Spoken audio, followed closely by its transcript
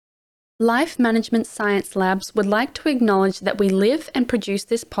Life Management Science Labs would like to acknowledge that we live and produce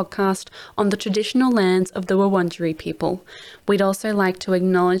this podcast on the traditional lands of the Wurundjeri people. We'd also like to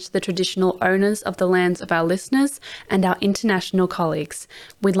acknowledge the traditional owners of the lands of our listeners and our international colleagues.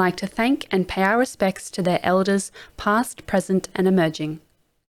 We'd like to thank and pay our respects to their elders, past, present, and emerging.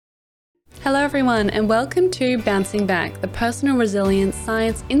 Hello everyone and welcome to Bouncing Back, the Personal Resilience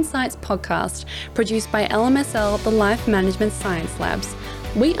Science Insights podcast produced by LMSL, the Life Management Science Labs.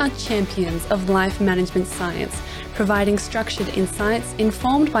 We are champions of life management science, providing structured insights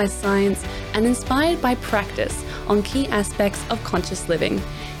informed by science and inspired by practice on key aspects of conscious living.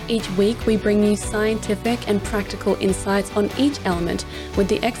 Each week, we bring you scientific and practical insights on each element with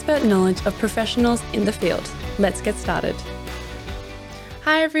the expert knowledge of professionals in the field. Let's get started.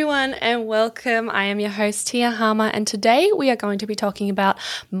 Hi everyone and welcome. I am your host Tia Harmer and today we are going to be talking about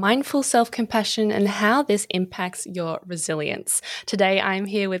mindful self-compassion and how this impacts your resilience. Today I'm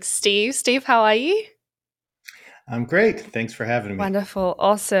here with Steve. Steve, how are you? I'm great. Thanks for having me. Wonderful.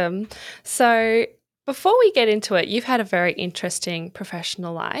 Awesome. So before we get into it, you've had a very interesting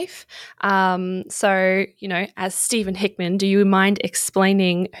professional life. As Stephen Hickman, do you mind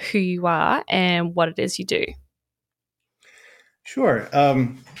explaining who you are and what it is you do? Sure.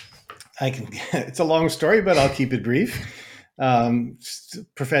 I can. It's a long story, but I'll keep it brief.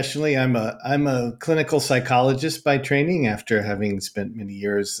 Professionally, I'm a clinical psychologist by training. After having spent many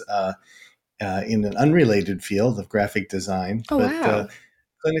years in an unrelated field of graphic design, Wow.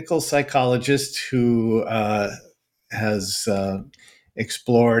 Clinical psychologist who has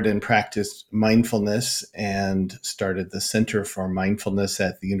explored and practiced mindfulness and started the Center for Mindfulness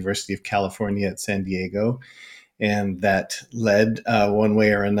at the University of California at San Diego. And that led one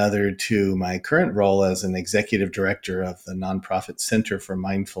way or another to my current role as an executive director of the nonprofit Center for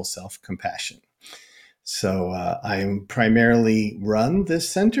Mindful Self-Compassion. So I primarily run this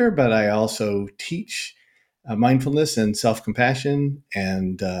center, but I also teach mindfulness and self-compassion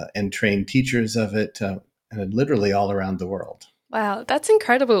and train teachers of it literally all around the world. Wow, that's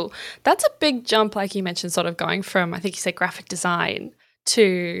incredible. That's a big jump, like you mentioned, sort of going from, I think you said graphic design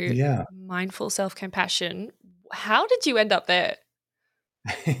to Yeah. mindful self-compassion. How did you end up there?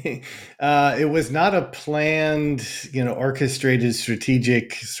 It was not a planned, orchestrated,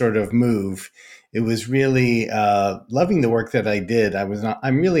 strategic sort of move. It was really loving the work that I did.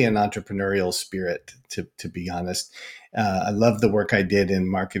 I'm really an entrepreneurial spirit, to be honest. I love the work I did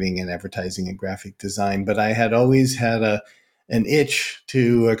in marketing and advertising and graphic design, but I had always had an itch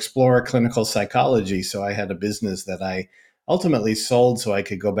to explore clinical psychology. So I had a business that I ultimately sold so I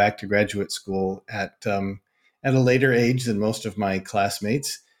could go back to graduate school at a later age than most of my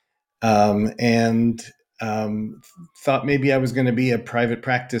classmates, and thought maybe I was going to be a private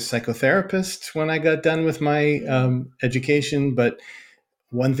practice psychotherapist when I got done with my education. But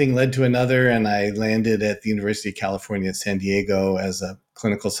one thing led to another, and I landed at the University of California at San Diego as a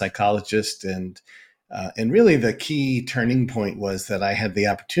clinical psychologist. And really the key turning point was that I had the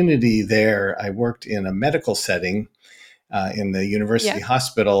opportunity there. I worked in a medical setting in the university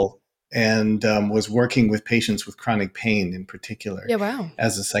hospital and was working with patients with chronic pain in particular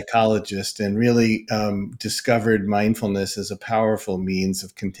as a psychologist, and really discovered mindfulness as a powerful means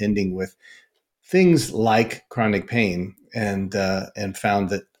of contending with things like chronic pain, and found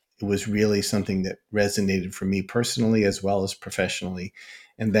that it was really something that resonated for me personally as well as professionally.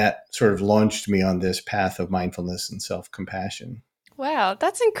 And that sort of launched me on this path of mindfulness and self-compassion. Wow,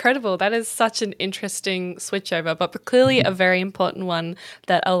 that's incredible. That is such an interesting switchover, but clearly a very important one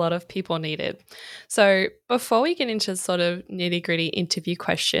that a lot of people needed. So before we get into sort of nitty-gritty interview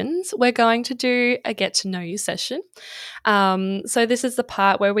questions, we're going to do a get to know you session. So this is the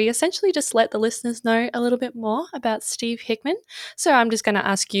part where we essentially just let the listeners know a little bit more about Steve Hickman. So I'm just going to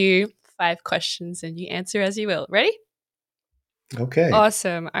ask you 5 questions and you answer as you will. Ready? Okay.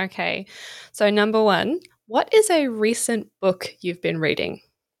 Awesome. Okay. So number 1, what is a recent book you've been reading?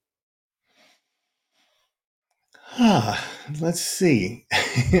 Let's see.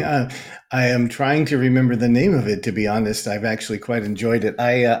 I am trying to remember the name of it. To be honest, I've actually quite enjoyed it.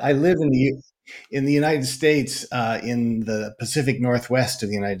 I live in the United States, in the Pacific Northwest of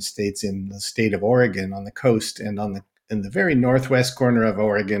the United States, in the state of Oregon, on the coast, and in the very northwest corner of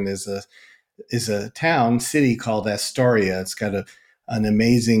Oregon is a city called Astoria. It's got an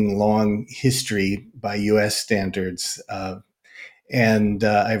amazing long history by U.S. standards. I've been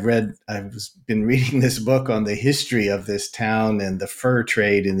reading this book on the history of this town and the fur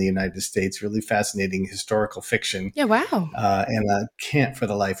trade in the United States. Really fascinating historical fiction. Yeah, wow. And I can't for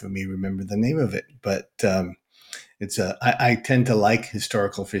the life of me remember the name of it, but I tend to like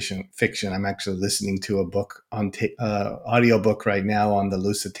historical fiction. I'm actually listening to a book on audiobook right now on the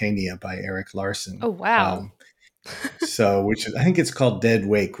Lusitania by Eric Larson. Oh, wow. So, which I think it's called Dead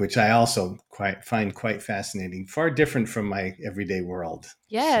Wake, which I also find quite fascinating. Far different from my everyday world.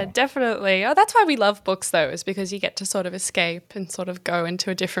 Yeah, So, definitely. Oh, that's why we love books, though, is because you get to sort of escape and sort of go into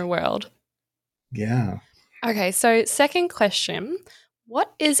a different world. yeah. Okay, so second question.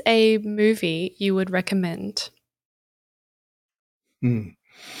 What is a movie you would recommend? Hmm.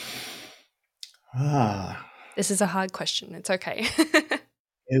 Ah, This is a hard question. It's okay.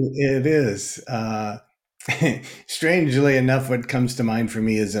 it is. Strangely enough, what comes to mind for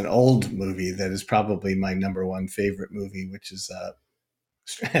me is an old movie that is probably my number one favorite movie, which is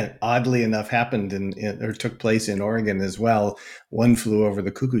oddly enough happened or took place in Oregon as well. One Flew Over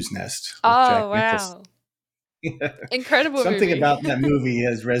the Cuckoo's Nest with Oh, Jack Nicholson. wow. Incredible Something movie. about that movie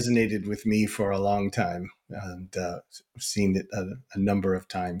has resonated with me for a long time, and seen it a number of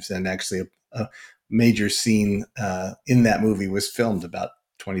times. And actually, a major scene in that movie was filmed about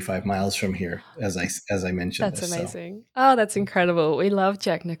 25 miles from here, as I mentioned That's this. So, amazing. Oh, that's incredible. We love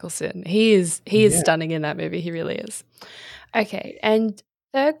Jack Nicholson. He is yeah. stunning in that movie. He really is. Okay, and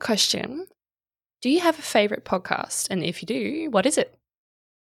third question. Do you have a favorite podcast? And if you do, what is it?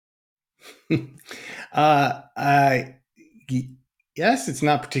 I yes, it's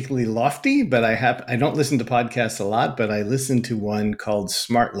not particularly lofty, but I don't listen to podcasts a lot, but I listen to one called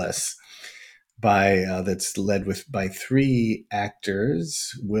Smartless by that's led with by three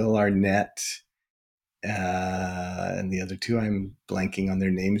actors, Will Arnett, and the other two. I'm blanking on their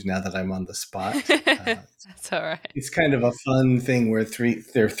names now that I'm on the spot. That's all right. It's kind of a fun thing where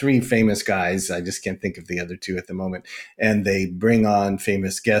there are three famous guys. I just can't think of the other two at the moment, and they bring on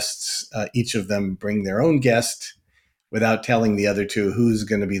famous guests. Each of them bring their own guest without telling the other two who's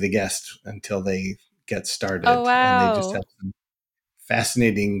going to be the guest until they get Oh, started, and they just wow. have some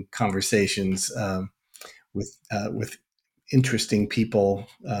fascinating conversations with interesting people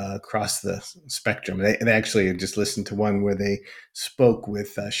across the spectrum. They actually just listened to one where they spoke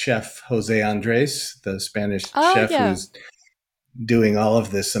with Chef Jose Andres, the Spanish Oh, chef yeah. who's doing all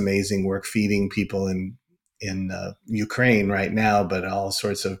of this amazing work feeding people in Ukraine right now, but all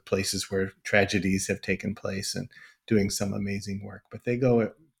sorts of places where tragedies have taken place and doing some amazing work. But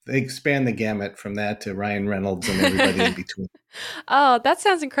they span the gamut from that to Ryan Reynolds and everybody in between. Oh, that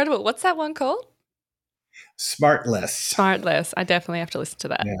sounds incredible. What's that one called? Smartless. Smartless. I definitely have to listen to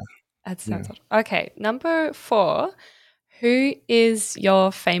that. Yeah. That Yeah. sounds awesome. Okay, number 4. Who is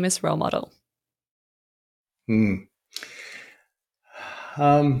your famous role model? Hmm.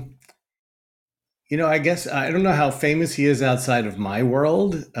 Um, I guess I don't know how famous he is outside of my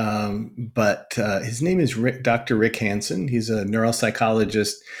world, but his name is Dr. Rick Hansen. He's a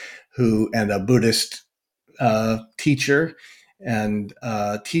neuropsychologist and a Buddhist teacher, and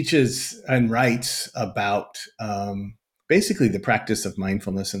teaches and writes about basically the practice of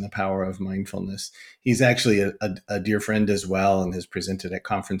mindfulness and the power of mindfulness. He's actually a dear friend as well, and has presented at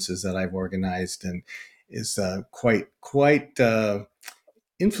conferences that I've organized, and is quite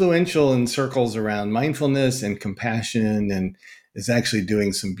influential in circles around mindfulness and compassion, and is actually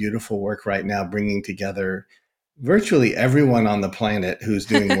doing some beautiful work right now, bringing together virtually everyone on the planet who's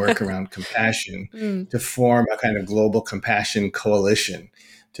doing work around compassion Mm, to form a kind of global compassion coalition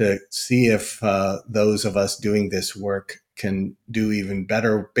to see if those of us doing this work can do even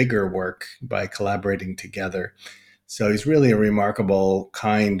better, bigger work by collaborating together. So he's really a remarkable,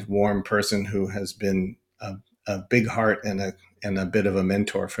 kind, warm person who has been a big heart and a bit of a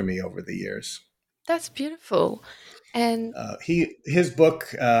mentor for me over the years. that's beautiful. And His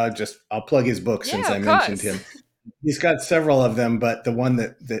book, just I'll plug his book since yeah, I of mentioned course. him. He's got several of them, but the one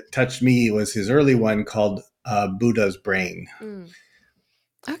that touched me was his early one called Buddha's Brain. Mm,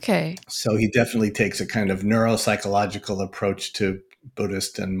 okay. So he definitely takes a kind of neuropsychological approach to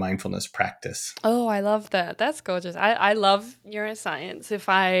Buddhist and mindfulness practice. Oh, I love that. That's gorgeous. I love neuroscience. If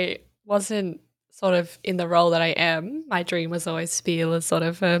I wasn't sort of in the role that I am, my dream was always to be a sort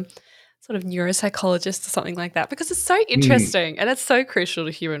of neuropsychologist or something like that because it's so Hmm. interesting and it's so crucial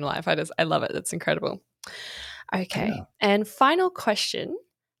to human life. I love it. It's incredible. Okay. Yeah. And final question.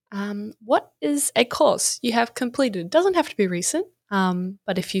 What is a course you have completed? It doesn't have to be recent,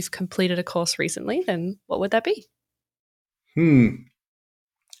 but if you've completed a course recently, then what would that be? Hmm.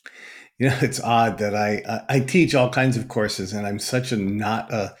 It's odd that I teach all kinds of courses, and I'm such a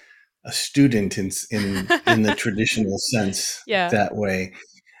not a student in the traditional sense Yeah. that way.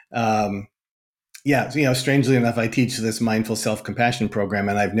 Um, yeah, strangely enough, I teach this mindful self compassion program,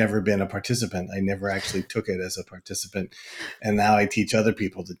 and I've never been a participant. I never actually took it as a participant, and now I teach other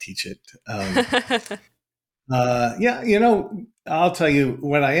people to teach it. Yeah, I'll tell you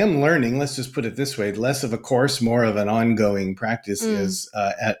what I am learning. Let's just put it this way: less of a course, more of an ongoing practice. Mm. Is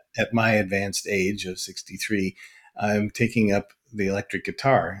at my advanced age of 63, I'm taking up the electric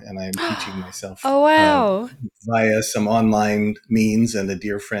guitar, and I'm teaching myself Oh, wow. via some online means and a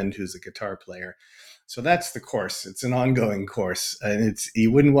dear friend who's a guitar player. So that's the course. It's an ongoing course, and it's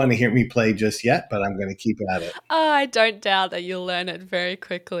you wouldn't want to hear me play just yet, but I'm going to keep at it. Oh, I don't doubt that you'll learn it very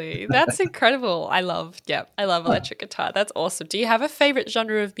quickly. That's incredible. I love Huh. electric guitar. That's awesome. Do you have a favorite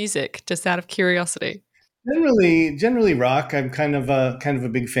genre of music, just out of curiosity? Generally rock. I'm kind of a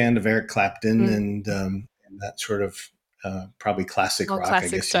big fan of Eric Clapton Mm. and that sort of probably classic More rock, I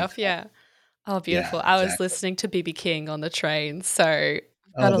classic guess you'd stuff, call yeah. Oh, it. Yeah, beautiful. I was exactly. listening to BB King on the train, so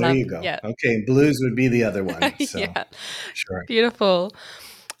Oh, gotta there love, you go. yeah. Okay, blues would be the other one. So Yeah. sure. Beautiful.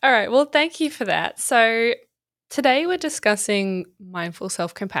 All right. Well, thank you for that. So, today we're discussing mindful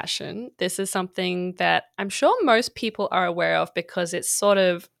self compassion. This is something that I'm sure most people are aware of because it's sort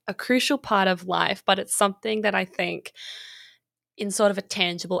of a crucial part of life, but it's something that I think, in sort of a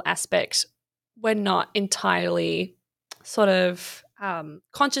tangible aspect, we're not entirely sort of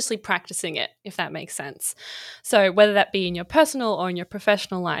consciously practicing it, if that makes sense. So, whether that be in your personal or in your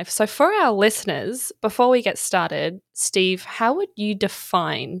professional life. So, for our listeners, before we get started, Steve, how would you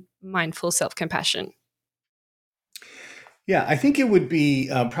define mindful self compassion? Yeah, I think it would be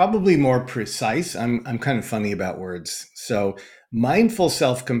probably more precise. I'm kind of funny about words. So mindful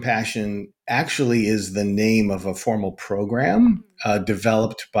self-compassion actually is the name of a formal program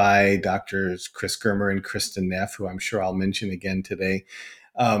developed by doctors Chris Germer and Kristen Neff, who I'm sure I'll mention again today.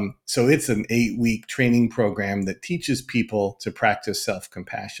 So it's an 8-week training program that teaches people to practice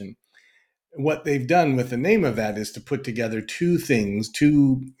self-compassion. What they've done with the name of that is to put together two things,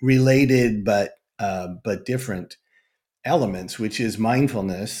 two related but different elements, which is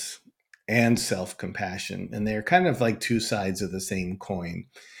mindfulness and self compassion. And they're kind of like two sides of the same coin.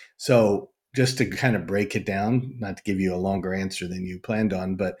 So, just to kind of break it down, not to give you a longer answer than you planned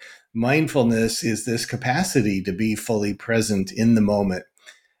on, but mindfulness is this capacity to be fully present in the moment.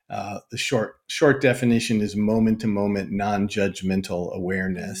 The short definition is moment to moment, non judgmental Mm.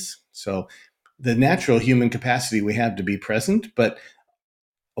 awareness. So, the natural human capacity we have to be present, but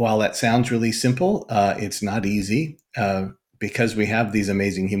while that sounds really simple, it's not easy because we have these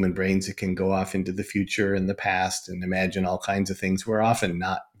amazing human brains that can go off into the future and the past and imagine all kinds of things. We're often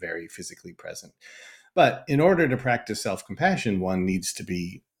not very physically present. But in order to practice self compassion, one needs to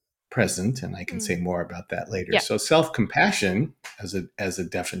be present. And I can say Mm. more about that later. Yeah. So, self compassion, as a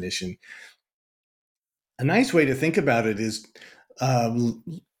definition, a nice way to think about it is uh,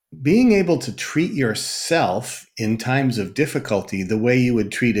 being able to treat yourself in times of difficulty the way you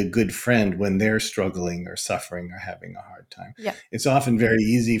would treat a good friend when they're struggling or suffering or having a hard time. Yeah. It's often very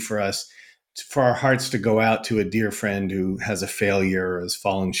easy for us, for our hearts to go out to a dear friend who has a failure or has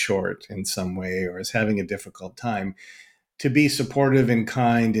fallen short in some way or is having a difficult time, to be supportive and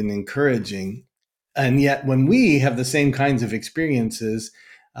kind and encouraging. And yet, when we have the same kinds of experiences,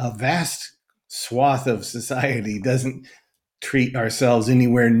 a vast swath of society doesn't treat ourselves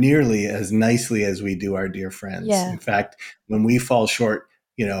anywhere nearly as nicely as we do our dear friends. Yeah. In fact, when we fall short,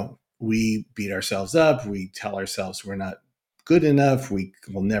 we beat ourselves up. We tell ourselves we're not good enough. We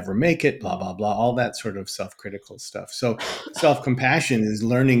will never make it, blah, Mm. blah, blah, all that sort of self critical stuff. So, self compassion is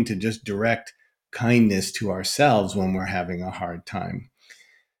learning to just direct kindness to ourselves when we're having a hard time.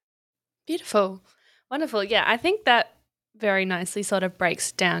 Beautiful. Wonderful. Yeah, I think that very nicely sort of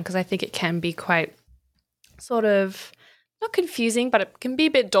breaks down because I think it can be quite sort of not confusing, but it can be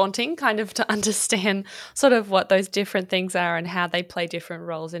a bit daunting kind of to understand sort of what those different things are and how they play different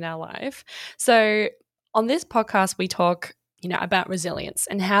roles in our life. So, on this podcast, we talk, about resilience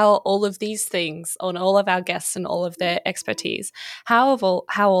and how all of these things on all of our guests and all of their expertise, how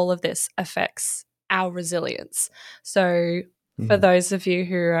all of this affects our resilience. So, for Mhm. those of you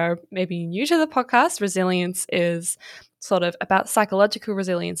who are maybe new to the podcast, resilience is sort of about psychological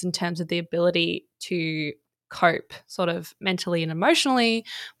resilience in terms of the ability to cope sort of mentally and emotionally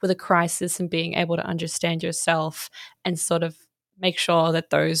with a crisis and being able to understand yourself and sort of make sure that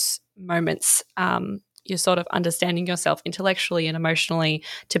those moments you're sort of understanding yourself intellectually and emotionally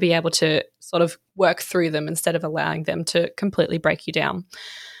to be able to sort of work through them instead of allowing them to completely break you down.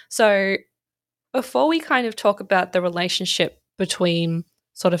 So before we kind of talk about the relationship between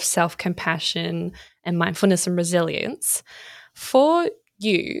sort of self compassion and mindfulness and resilience, for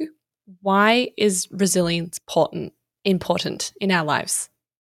you, why is resilience important in our lives?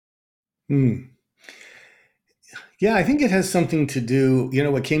 Hmm. Yeah, I think it has something to do.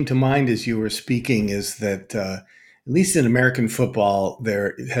 What came to mind as you were speaking is that, at least in American football,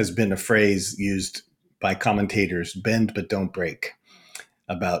 there has been a phrase used by commentators, bend but don't break,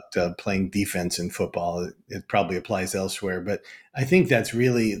 about playing defense in football. It probably applies elsewhere, but I think that's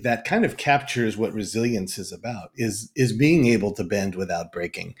really, that kind of captures what resilience is about, is being able to bend without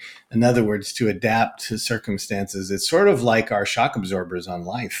breaking. In other words, to adapt to circumstances. It's sort of like our shock absorbers on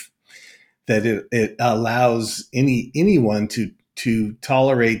life, that it allows anyone to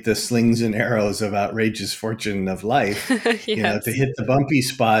tolerate the slings and arrows of outrageous fortune of life, to Yes. hit the bumpy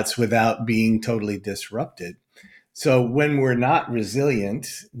spots without being totally disrupted. So when we're not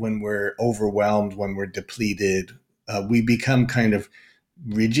resilient, when we're overwhelmed, when we're depleted, we become kind of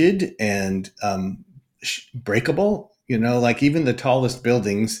rigid and breakable. Like even the tallest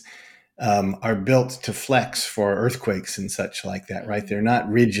buildings are built to flex for earthquakes and such like that, right? Mm. They're not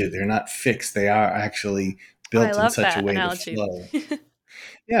rigid, they're not fixed. They are actually I built in love such a that way to analogy. flow.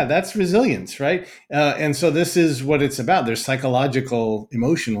 Yeah, that's resilience, right? And so this is what it's about. There's psychological,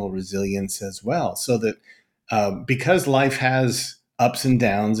 emotional resilience as well. So that because life has ups and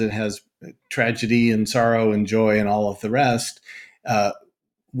downs, it has tragedy and sorrow and joy and all of the rest. Uh,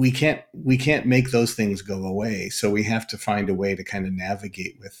 we can't make those things go away. So we have to find a way to kind of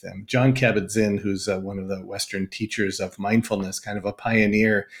navigate with them. John Kabat-Zinn, who's one of the Western teachers of mindfulness, kind of a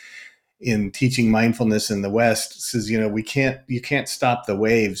pioneer in teaching mindfulness in the West, says, you can't stop the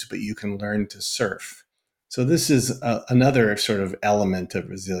waves, but you can learn to surf. So this is another sort of element of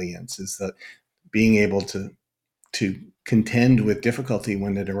resilience, is that being able to contend with difficulty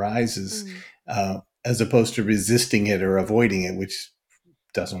when it arises, Mm. as opposed to resisting it or avoiding it, which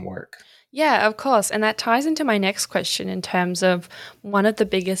doesn't work. Yeah, of course. And that ties into my next question in terms of one of the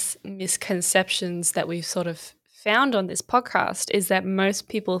biggest misconceptions that we've sort of found on this podcast is that most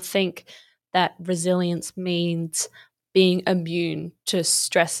people think that resilience means being immune to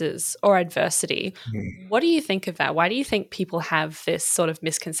stresses or adversity. Mm. What do you think of that? Why do you think people have this sort of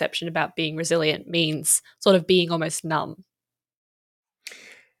misconception about being resilient means sort of being almost numb?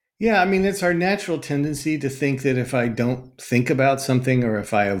 Yeah, I mean, it's our natural tendency to think that if I don't think about something, or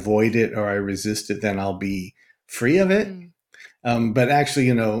if I avoid it or I resist it, then I'll be free of it. Mm. But actually,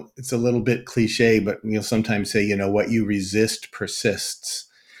 it's a little bit cliche, but you'll sometimes say, what you resist persists.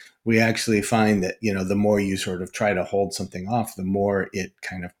 We actually find that, the more you sort of try to hold something off, the more it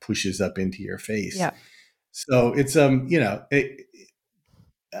kind of pushes up into your face. Yeah. So it's, where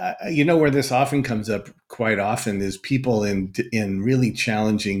this often comes up quite often is people in really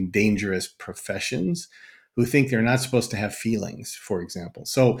challenging, dangerous professions who think they're not supposed to have feelings, for example.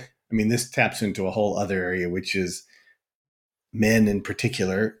 So, I mean, this taps into a whole other area, which is men in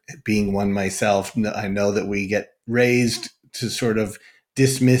particular, being one myself. I know that we get raised to sort of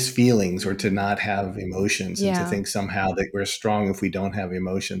dismiss feelings, or to Mm. not have emotions, and to Yeah. think somehow that we're strong if we don't have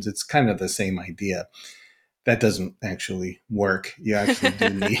emotions. It's kind of the same idea. That doesn't actually work. You actually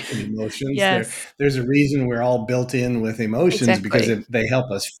do need emotions. Yes, There's a reason we're all built in with emotions, because exactly. they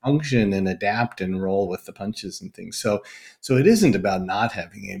help us function and adapt and roll with the punches and things. So it isn't about not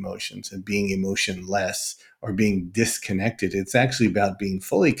having emotions and being emotionless or being disconnected. It's actually about being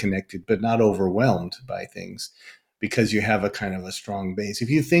fully connected, but not overwhelmed by things, because you have a kind of a strong base. If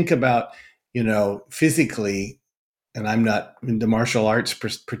you think about, physically, and I'm not into martial arts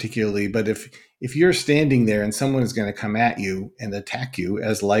particularly, but if you're standing there and someone is going to come at you and attack you,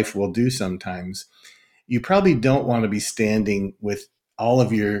 as life will do sometimes, you probably don't want to be standing with all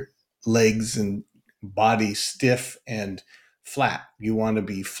of your legs and body stiff and flat. You want to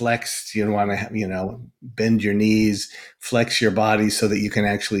be flexed. You want to bend your knees, flex your body so that you can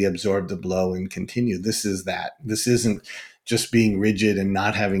actually absorb the blow and continue. This is that. This isn't just being rigid and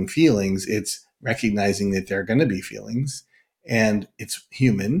not having feelings. It's recognizing that there are going to be feelings, and it's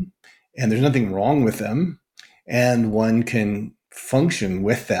human, and there's nothing wrong with them, and one can function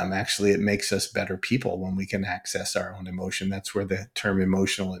with them. Actually, it makes us better people when we can access our own emotion. That's where the term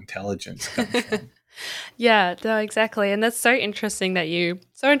emotional intelligence comes from. Yeah, no, exactly. And that's so interesting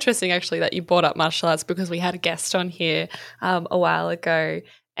actually that you brought up martial arts because we had a guest on here a while ago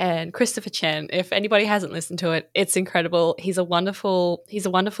and Christopher Chen. If anybody hasn't listened to it, it's incredible. He's a wonderful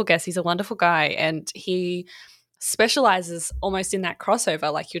guest. He's a wonderful guy and he specializes almost in that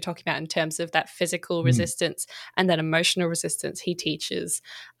crossover like you're talking about in terms of that physical Mm, resistance and that emotional resistance. He teaches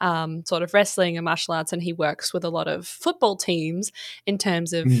sort of wrestling and martial arts and he works with a lot of football teams in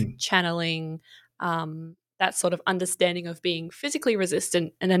terms of mm, channeling that sort of understanding of being physically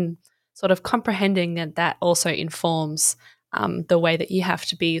resistant and then sort of comprehending that that also informs the way that you have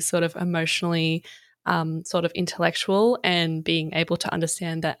to be sort of emotionally sort of intellectual and being able to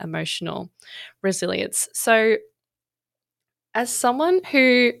understand that emotional resilience. So as someone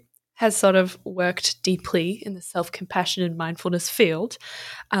who has sort of worked deeply in the self compassion and mindfulness field,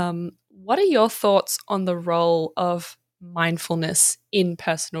 What are your thoughts on the role of mindfulness in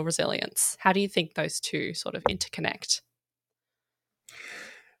personal resilience? How do you think those two sort of interconnect?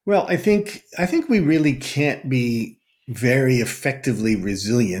 Well, I think we really can't be very effectively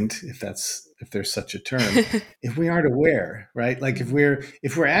resilient, if there's such a term, if we aren't aware, right? Like Mm.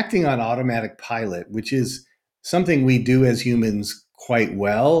 if we're acting on automatic pilot, which is something we do as humans quite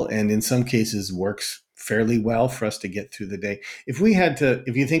well, and in some cases works fairly well for us to get through the day. If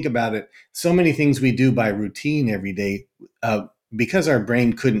you think about it, so many things we do by routine every day, because our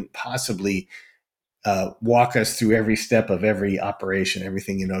brain couldn't possibly walk us through every step of every operation,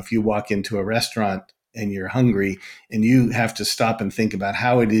 everything. If you walk into a restaurant and you're hungry and you have to stop and think about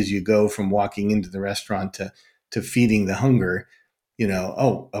how it is you go from walking into the restaurant to feeding the hunger,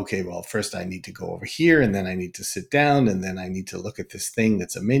 oh, okay, well, first I need to go over here and then I need to sit down and then I need to look at this thing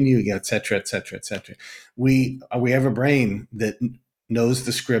that's a menu, et cetera, et cetera, et cetera. We have a brain that knows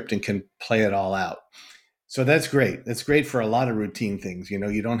the script and can play it all out. So that's great. That's great for a lot of routine things.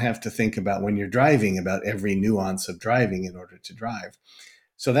 You don't have to think about when you're driving about every nuance of driving in order to drive.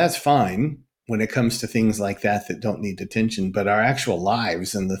 So that's fine when it comes to things like that don't need attention. But our actual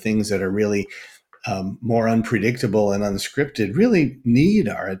lives and the things that are really more unpredictable and unscripted really need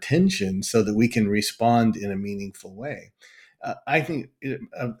our attention so that we can respond in a meaningful way. I think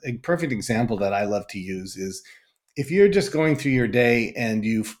a perfect example that I love to use is if you're just going through your day and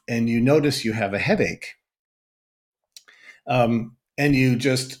you notice you have a headache, and you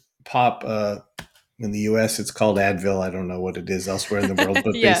just pop in the US, it's called Advil. I don't know what it is elsewhere in the world,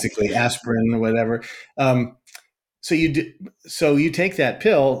 but Yeah. basically aspirin or whatever. Um, so you take that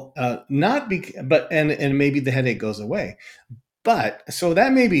pill, and maybe the headache goes away. But so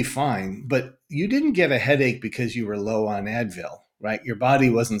that may be fine, but you didn't get a headache because you were low on Advil, right? Your body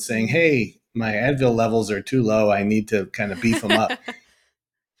wasn't saying, Mm. "Hey, my Advil levels are too low. I need to kind of beef them up."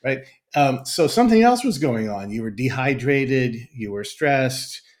 Right? So something else was going on. You were dehydrated, you were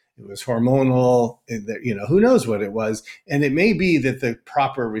stressed, it was hormonal, who knows what it was. And it may be that the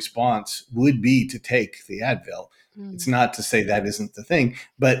proper response would be to take the Advil. It's Mm. not to say that isn't the thing,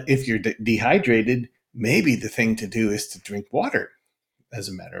 but if you're dehydrated, maybe the thing to do is to drink water, as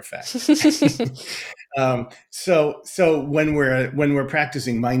a matter of fact. So when we're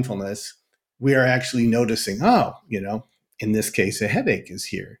practicing mindfulness, we are actually noticing, oh, in this case, a headache is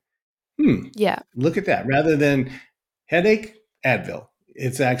here. Yeah. Look at that. Rather than headache, Advil.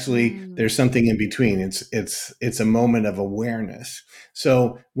 It's actually Mm. there's something in between. It's a moment of awareness.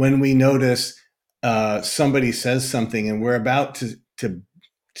 So when we notice somebody says something and we're about to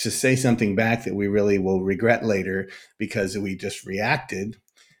say something back that we really will regret later because we just reacted,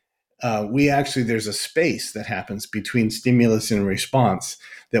 there's a space that happens between stimulus and response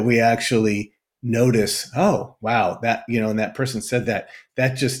that we actually notice. Oh, wow, and that person said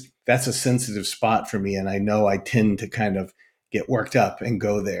that's a sensitive spot for me, and I know I tend to kind of get worked up and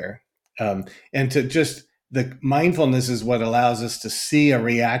go there. And to just the mindfulness is what allows us to see a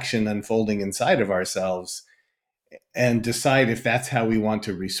reaction unfolding inside of ourselves and decide if that's how we want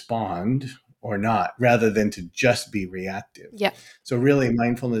to respond or not, rather than to just be reactive. Yeah. So, really,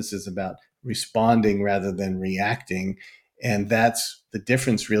 mindfulness is about responding rather than reacting. And that's the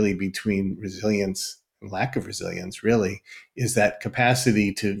difference, really, between resilience and lack of resilience, really, is that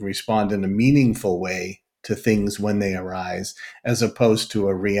capacity to respond in a meaningful way to things when they arise, as opposed to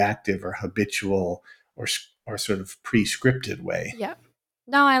a reactive or habitual or sort of pre scripted way. Yeah.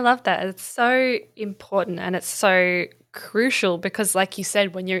 No, I love that. It's so important and it's so crucial because, like you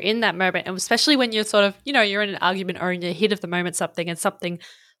said, when you're in that moment, and especially when you're sort of, you're in an argument or in the heat of the moment, something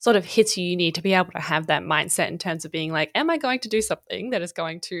sort of hits you, you need to be able to have that mindset in terms of being like, am I going to do something that is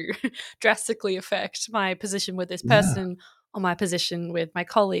going to drastically affect my position with this Yeah. person or my position with my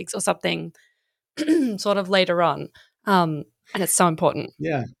colleagues or something sort of later on? And it's so important.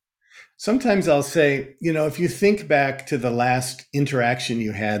 Yeah. Sometimes I'll say, if you think back to the last interaction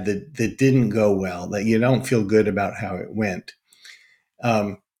you had that didn't go well, that you don't feel good about how it went,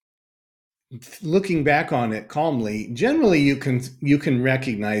 um, looking back on it calmly, generally you can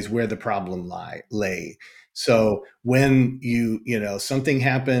recognize where the problem lay. So when something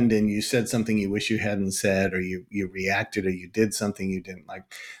happened and you said something you wish you hadn't said, or you reacted, or you did something you didn't like.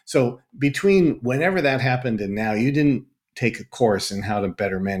 So between whenever that happened and now, you didn't take a course in how to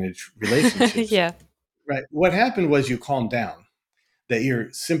better manage relationships. Yeah. Right. What happened was you calmed down, that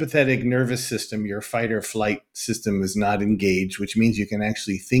your sympathetic nervous system, your fight or flight system is not engaged, which means you can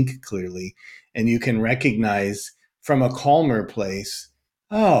actually think clearly and you can recognize from a calmer place,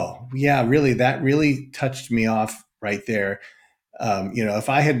 oh, yeah, really, that really touched me off right there. If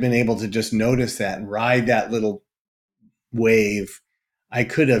I had been able to just notice that and ride that little wave, I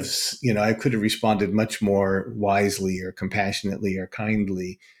could have, I could have responded much more wisely or compassionately or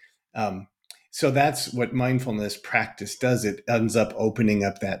kindly. Um, so that's what mindfulness practice does. It ends up opening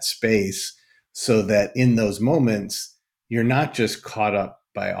up that space so that in those moments, you're not just caught up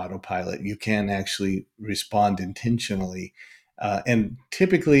by autopilot. You can actually respond intentionally and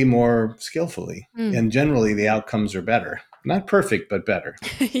typically more skillfully. Mm. And generally, the outcomes are better. Not perfect, but better.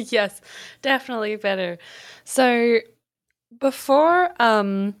 Yes, definitely better. So before,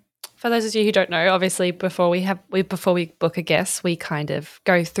 for those of you who don't know, obviously before we book a guest, we kind of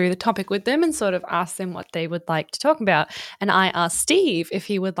go through the topic with them and sort of ask them what they would like to talk about. And I asked Steve if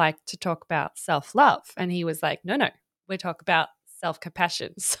he would like to talk about self-love, and he was like, "No, we talk about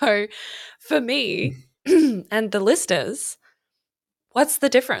self-compassion." So for me and the listeners, what's the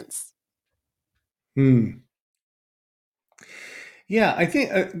difference? Hmm. Yeah, I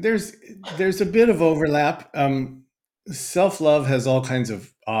think there's a bit of overlap. Self-love has all kinds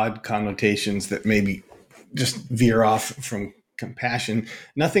of odd connotations that maybe just veer off from compassion.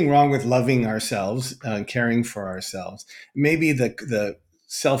 Nothing wrong with loving ourselves, caring for ourselves. Maybe the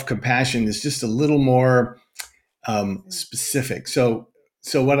self-compassion is just a little more specific. So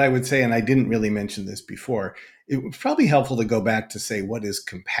what I would say, and I didn't really mention this before, it was probably helpful to go back to say what is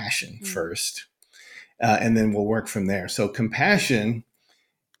compassion Mm. first, and then we'll work from there. So compassion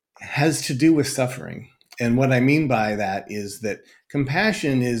has to do with suffering. And what I mean by that is that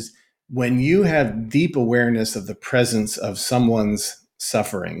compassion is when you have deep awareness of the presence of someone's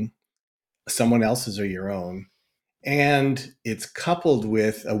suffering, someone else's or your own, and it's coupled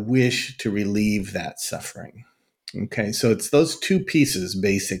with a wish to relieve that suffering. Okay, so it's those two pieces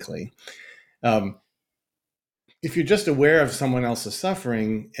basically. Um, if you're just aware of someone else's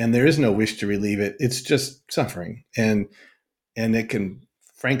suffering and there is no wish to relieve it, it's just suffering. And it can,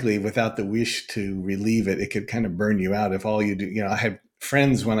 frankly, without the wish to relieve it, it could kind of burn you out if all you do. I had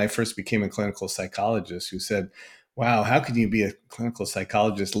friends when I first became a clinical psychologist who said, wow, how can you be a clinical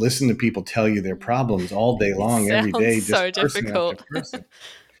psychologist, listen to people tell you their problems all day It long, every sounds day, just so person after difficult. person?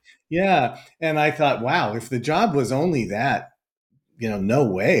 Yeah. And I thought, wow, if the job was only that, no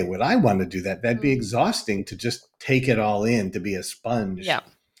way would I want to do that. That'd be Mm. exhausting to just take it all in, to be a Yeah. sponge.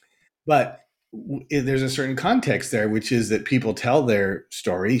 But there's a certain context there, which is that people tell their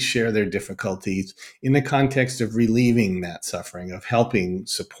story, share their difficulties in the context of relieving that suffering, of helping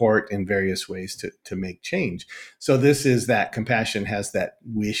support in various ways to make change. So this is that compassion has that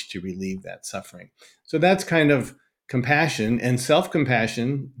wish to relieve that suffering. So that's kind of compassion. And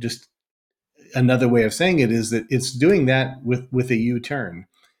self-compassion, just another way of saying it, is that it's doing that with a U-turn.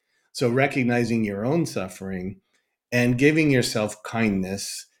 So recognizing your own suffering and giving yourself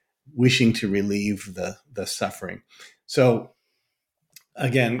kindness, wishing to relieve the suffering. So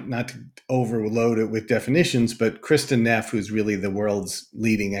again, not to overload it with definitions, but Kristen Neff, who's really the world's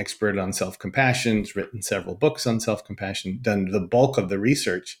leading expert on self-compassion, has written several books on self-compassion, done the bulk of the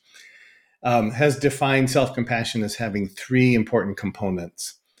research, has defined self-compassion as having three important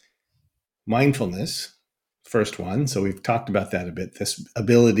components. Mindfulness, first one. So we've talked about that a bit, this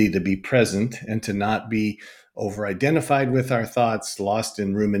ability to be present and to not be over identified with our thoughts, lost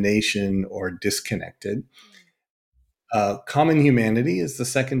in rumination, or disconnected. Common humanity is the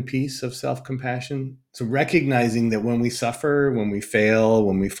second piece of self compassion. So recognizing that when we suffer, when we fail,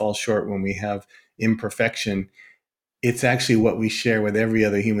 when we fall short, when we have imperfection, it's actually what we share with every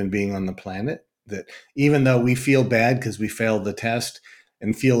other human being on the planet. That even though we feel bad because we failed the test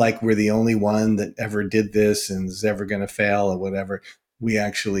and feel like we're the only one that ever did this and is ever going to fail or whatever, we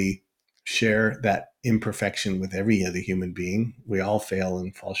actually share that imperfection with every other human being. We all fail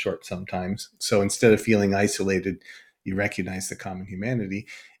and fall short sometimes. So instead of feeling isolated, you recognize the common humanity.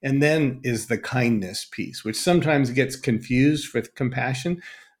 And then is the kindness piece, which sometimes gets confused with compassion.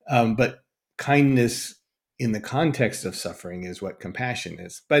 But kindness in the context of suffering is what compassion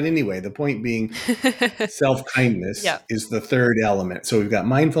is. But anyway, the point being, self kindness Yeah. is the third element. So we've got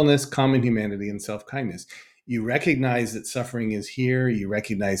mindfulness, common humanity, and self kindness. You recognize that suffering is here, you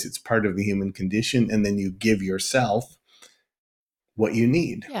recognize it's part of the human condition, and then you give yourself what you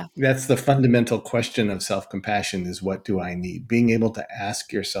need. Yeah. That's the fundamental question of self compassion: is what do I need? Being able to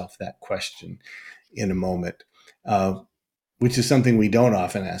ask yourself that question in a moment, which is something we don't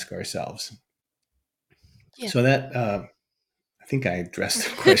often ask ourselves. Yeah. So that I think I addressed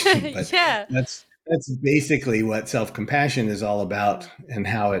the question, but Yeah. that's basically what self-compassion is all about Mm. and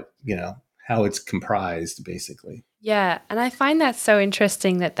how how it's comprised basically. Yeah, and I find that so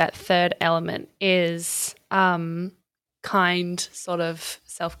interesting that that third element is kind sort of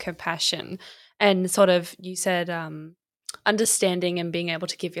self-compassion, and sort of you said understanding and being able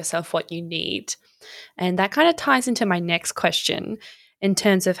to give yourself what you need. And that kind of ties into my next question in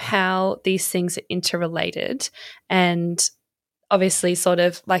terms of how these things are interrelated. And obviously, sort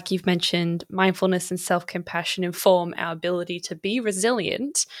of like you've mentioned, mindfulness and self compassion inform our ability to be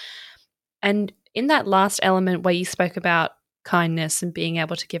resilient. And in that last element where you spoke about kindness and being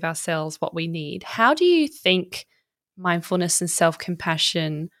able to give ourselves what we need, how do you think mindfulness and self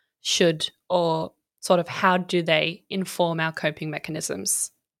compassion should, or sort of how do they inform our coping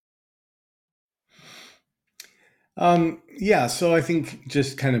mechanisms? Yeah, so I think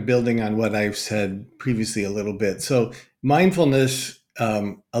just kind of building on what I've said previously a little bit. So mindfulness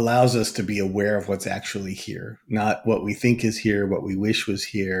allows us to be aware of what's actually here, not what we think is here, what we wish was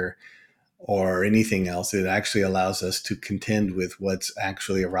here, or anything else. It actually allows us to contend with what's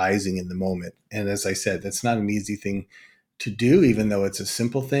actually arising in the moment. And as I said, that's not an easy thing to do, even though it's a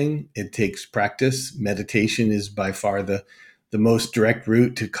simple thing. It takes practice. Meditation is by far the most direct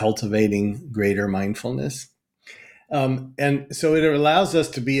route to cultivating greater mindfulness. And so it allows us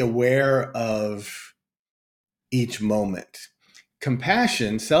to be aware of each moment.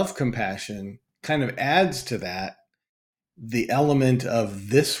 Compassion, self compassion, kind of adds to that the element of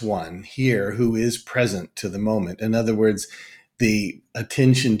this one here who is present to the moment. In other words, the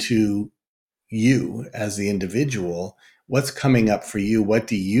attention to you as the individual, what's coming up for you, what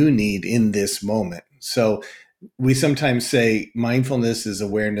do you need in this moment? So we sometimes say mindfulness is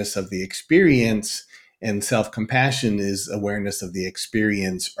awareness of the experience, and self-compassion is awareness of the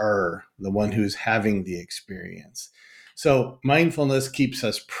experiencer, the one who's having the experience. So mindfulness keeps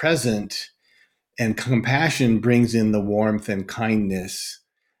us present, and compassion brings in the warmth and kindness.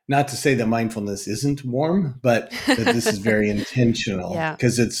 Not to say that mindfulness isn't warm, but that this is very intentional, Yeah.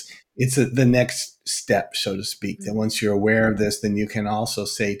 because the next step, so to speak. That once you're aware of this, then you can also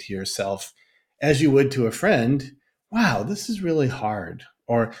say to yourself, as you would to a friend, wow, this is really hard,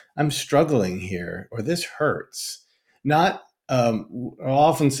 or I'm struggling here, or this hurts. Not I'll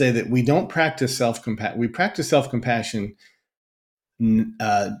often say that we don't practice self-compassion. We practice self-compassion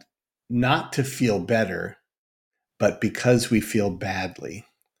uh, not to feel better, but because we feel badly.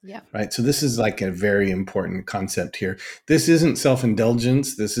 Yeah. Right. So this is like a very important concept here. This isn't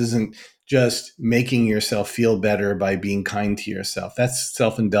self-indulgence. This isn't just making yourself feel better by being kind to yourself. That's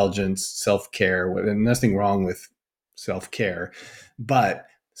self-indulgence, self-care, and nothing wrong with self-care. But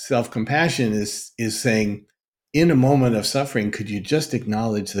self-compassion is saying, in a moment of suffering, could you just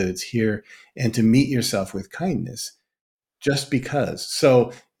acknowledge that it's here and to meet yourself with kindness just because?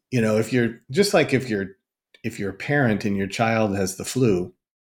 So, if you're just like if you're a parent and your child has the flu,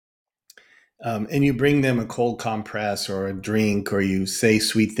 and you bring them a cold compress or a drink, or you say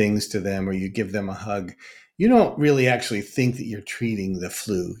sweet things to them, or you give them a hug, you don't really actually think that you're treating the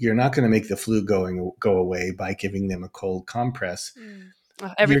flu. You're not going to make the flu go away by giving them a cold compress. Oh,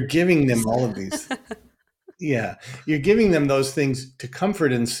 You're everything giving them is. all of these. Yeah, you're giving them those things to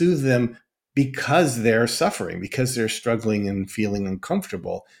comfort and soothe them because they're suffering, because they're struggling and feeling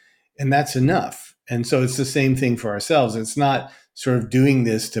uncomfortable. And that's enough. And so it's the same thing for ourselves. It's not sort of doing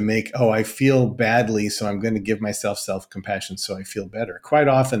this to make, oh, I feel badly, so I'm going to give myself self compassion so I feel better. Quite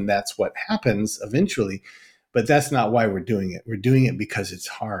often that's what happens eventually, but that's not why we're doing it. We're doing it because it's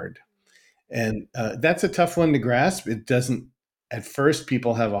hard. And that's a tough one to grasp. It doesn't, at first,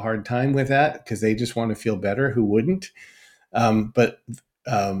 people have a hard time with that because they just want to feel better. Who wouldn't? But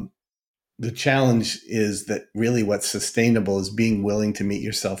um, the challenge is that really what's sustainable is being willing to meet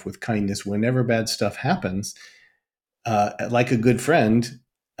yourself with kindness whenever bad stuff happens, like a good friend,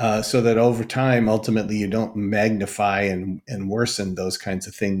 so that over time, ultimately, you don't magnify and worsen those kinds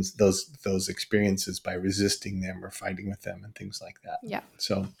of things, those experiences, by resisting them or fighting with them and things like that. Yeah.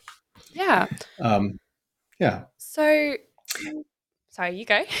 So, Yeah. um, yeah. So, sorry, you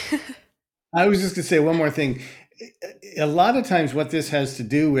go. I was just going to say one more thing. A lot of times, what this has to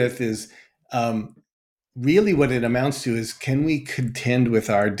do with is um, really what it amounts to is, can we contend with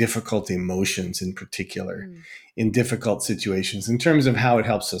our difficult emotions in particular in difficult situations, in terms of how it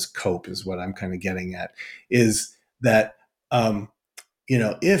helps us cope, is what I'm kind of getting at. Is that,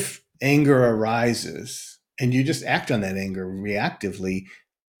 if anger arises and you just act on that anger reactively,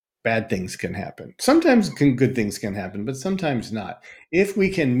 bad things can happen. Sometimes good things can happen, but sometimes not. If we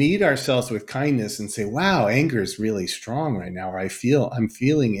can meet ourselves with kindness and say, wow, anger is really strong right now, or I'm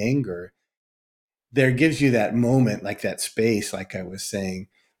feeling anger, there gives you that moment, like that space, like I was saying,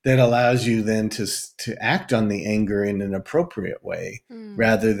 that allows you then to act on the anger in an appropriate way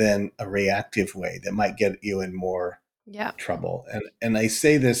rather than a reactive way that might get you in more Yeah. trouble. And I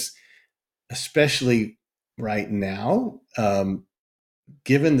say this especially right now,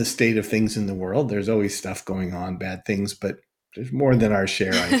 given the state of things in the world. There's always stuff going on, bad things, but there's more than our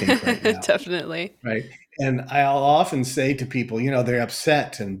share, I think, right now. Definitely. Right. And I'll often say to people, they're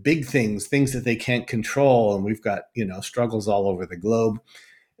upset and big things that they can't control. And we've got, struggles all over the globe.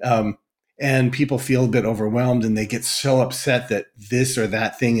 Um, and people feel a bit overwhelmed and they get so upset that this or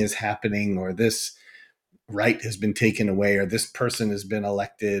that thing is happening, or this right has been taken away, or this person has been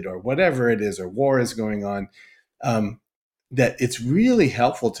elected, or whatever it is, or war is going on. That it's really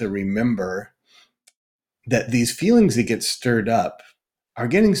helpful to remember that these feelings that get stirred up are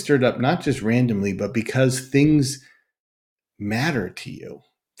getting stirred up not just randomly, but because things matter to you.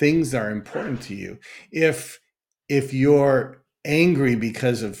 Things are important to you. If you're angry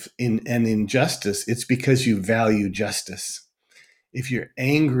because of an injustice, it's because you value justice. If you're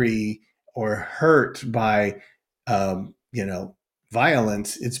angry or hurt by,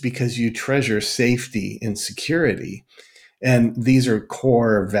 violence, it's because you treasure safety and security. And these are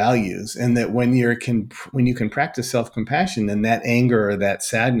core values. And that when you can practice self-compassion, and that anger or that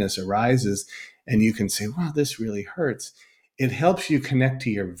sadness arises, and you can say, wow, this really hurts, it helps you connect to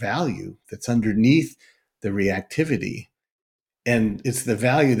your value that's underneath the reactivity. And it's the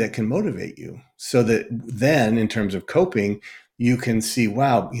value that can motivate you, so that then, in terms of coping, you can see,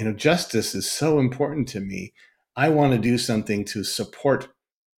 wow, justice is so important to me. I want to do something to support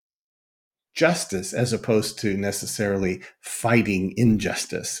justice, as opposed to necessarily fighting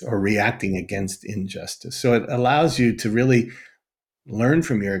injustice or reacting against injustice. So it allows you to really learn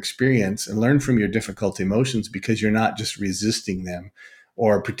from your experience and learn from your difficult emotions, because you're not just resisting them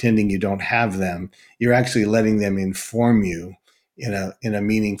or pretending you don't have them. You're actually letting them inform you in a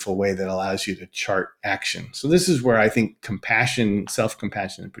meaningful way that allows you to chart action. So this is where I think compassion,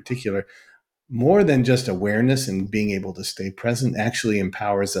 self-compassion in particular, more than just awareness and being able to stay present, actually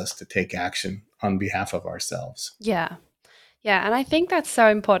empowers us to take action on behalf of ourselves. Yeah. Yeah. And I think that's so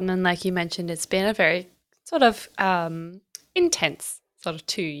important. And like you mentioned, it's been a very sort of intense sort of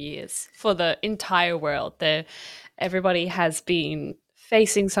 2 years for the entire world. Everybody has been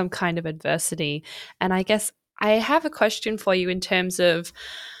facing some kind of adversity. And I guess I have a question for you in terms of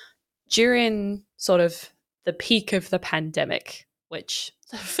during sort of the peak of the pandemic, which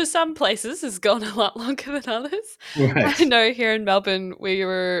for some places has gone a lot longer than others. I Right. know here in Melbourne, we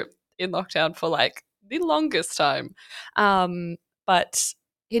were in lockdown for like the longest time. But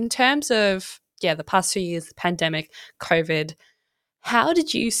in terms of, yeah, the past 2 years, the pandemic, COVID, how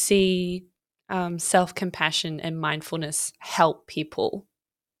did you see self compassion and mindfulness help people?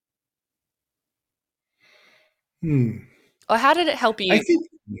 Hmm. Or how did it help I you? think,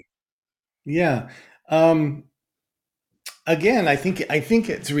 yeah. Um, Again, I think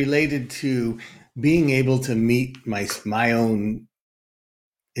it's related to being able to meet my own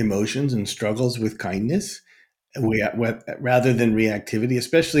emotions and struggles with kindness, rather than reactivity.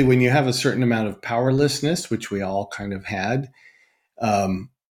 Especially when you have a certain amount of powerlessness, which we all kind of had.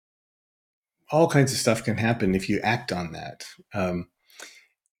 Um, all kinds of stuff can happen if you act on that.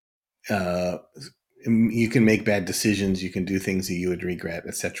 Uh, you can make bad decisions. You can do things that you would regret,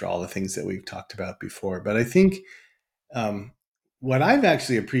 etc. All the things that we've talked about before. But I think, um, what I've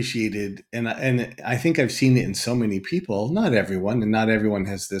actually appreciated, and I think I've seen it in so many people, not everyone, and not everyone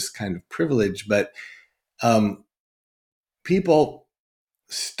has this kind of privilege, but um, people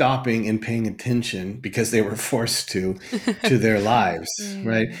stopping and paying attention because they were forced to their lives,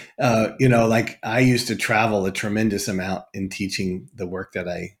 right? Mm. Like I used to travel a tremendous amount in teaching the work that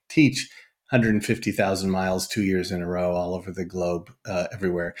I teach, 150,000 miles 2 years in a row, all over the globe,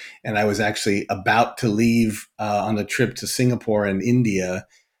 everywhere. And I was actually about to leave on a trip to Singapore and India,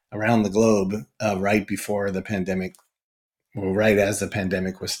 around the globe, right before the pandemic, well, right as the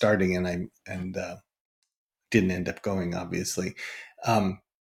pandemic was starting, and I and didn't end up going, obviously. Um,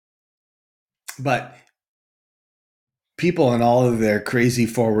 but people and all of their crazy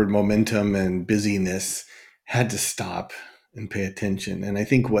forward momentum and busyness had to stop and pay attention. And I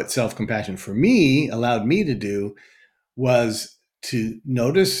think what self compassion for me allowed me to do was to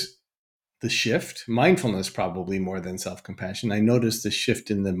notice the shift, mindfulness probably more than self compassion. I noticed the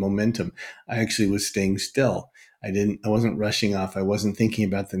shift in the momentum. I actually was staying still. I wasn't rushing off. I wasn't thinking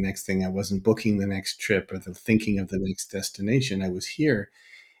about the next thing. I wasn't booking the next trip or thinking of the next destination. I was here.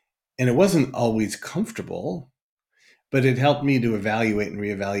 And it wasn't always comfortable, but it helped me to evaluate and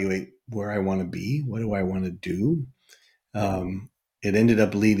reevaluate where I want to be. What do I want to do? Um, it ended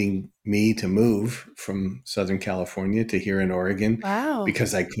up leading me to move from Southern California to here in Oregon, Wow.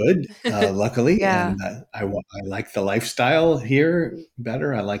 because I could, luckily, Yeah. and I like the lifestyle here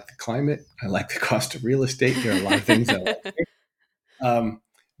better. I like the climate. I like the cost of real estate. There are a lot of things I like. Um,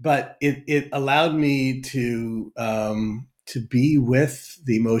 but it allowed me to be with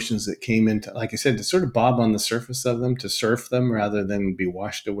the emotions that came into, like I said, to sort of bob on the surface of them, to surf them rather than be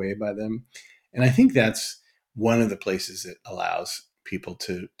washed away by them. And I think that's one of the places it allows people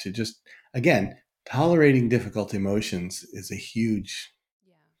to just, again, tolerating difficult emotions is a huge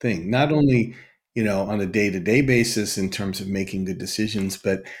Yeah. thing. Not only, on a day-to-day basis in terms of making good decisions,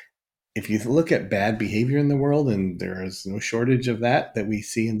 but if you look at bad behavior in the world, and there is no shortage of that we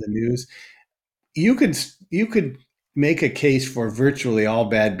see in the news, you could make a case for virtually all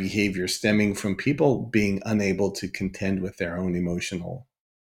bad behavior stemming from people being unable to contend with their own emotional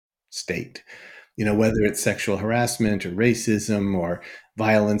state. Whether it's sexual harassment or racism or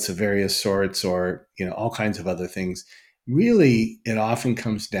violence of various sorts, or all kinds of other things. Really, it often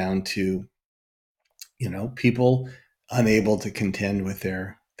comes down to people unable to contend with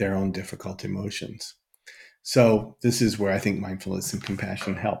their own difficult emotions. So this is where I think mindfulness and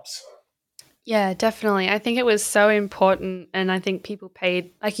compassion helps. Yeah, definitely. I think it was so important. And I think people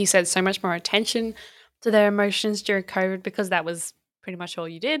paid, like you said, so much more attention to their emotions during COVID because that was pretty much all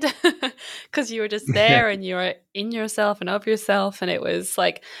you did. Because you were just there and you were in yourself and of yourself. And it was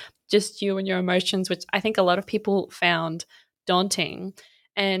like just you and your emotions, which I think a lot of people found daunting.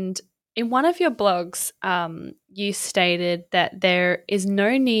 And in one of your blogs, you stated that there is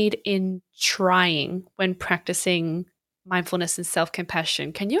no need in trying when practicing mindfulness and self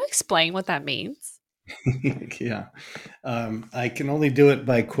compassion. Can you explain what that means? Yeah. I can only do it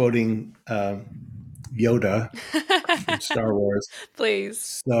by quoting Yoda from Star Wars.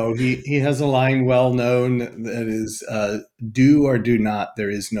 Please. So he has a line well known that is, do or do not, there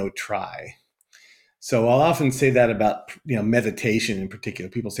is no try. So I'll often say that about meditation in particular.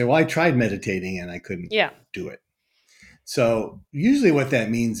 People say, well, I tried meditating and I couldn't Yeah. do it. So usually what that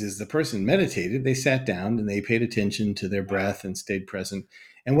means is the person meditated, they sat down and they paid attention to their breath and stayed present.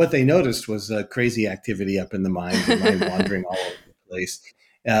 And what they noticed was crazy activity up in the mind, their mind wandering all over the place.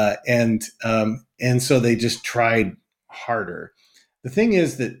 And so they just tried harder. The thing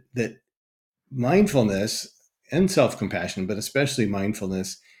is that mindfulness and self-compassion, but especially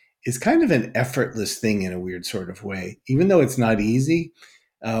mindfulness, is kind of an effortless thing in a weird sort of way. Even though it's not easy,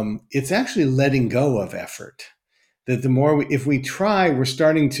 it's actually letting go of effort. That the more if we try, we're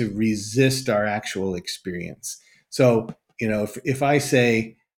starting to resist our actual experience. So, if I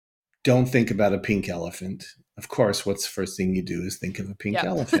say, don't think about a pink elephant, of course, what's the first thing you do is think of a pink Yep.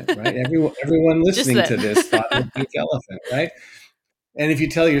 elephant, right? Everyone Just listening then. to this thought of a pink elephant, right? And if you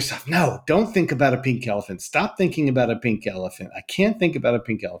tell yourself, no, don't think about a pink elephant, stop thinking about a pink elephant. I can't think about a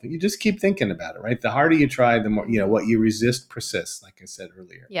pink elephant. You just keep thinking about it, right? The harder you try, the more, what you resist persists, like I said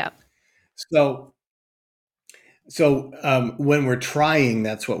earlier. Yeah. So, when we're trying,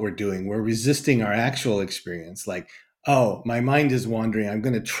 that's what we're doing. We're resisting our actual experience. Like, oh, my mind is wandering. I'm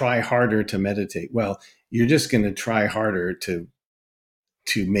going to try harder to meditate. Well, you're just going to try harder to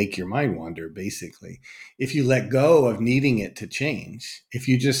make your mind wander, basically. If you let go of needing it to change, if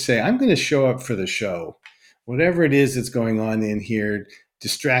you just say, I'm going to show up for the show, whatever it is that's going on in here,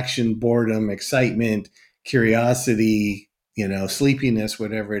 distraction, boredom, excitement, curiosity, sleepiness,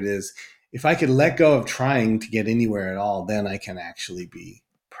 whatever it is, if I could let go of trying to get anywhere at all, then I can actually be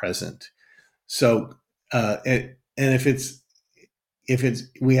present. So, and if it's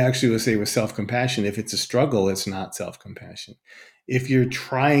we actually would say with self-compassion, if it's a struggle, it's not self-compassion. If you're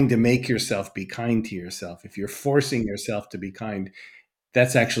trying to make yourself be kind to yourself, if you're forcing yourself to be kind,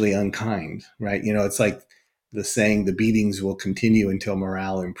 that's actually unkind, right? It's like the saying, the beatings will continue until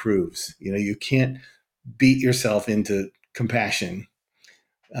morale improves. You can't beat yourself into compassion.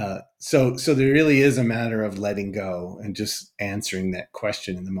 So there really is a matter of letting go and just answering that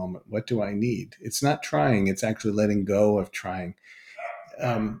question in the moment. What do I need? It's not trying, it's actually letting go of trying.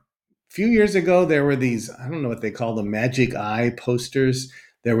 A few years ago, there were these, I don't know what they call them, magic eye posters.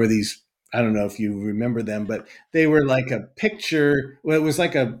 There were these, I don't know if you remember them, but they were like a picture. Well, it was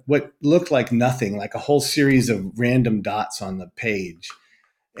like what looked like nothing, like a whole series of random dots on the page.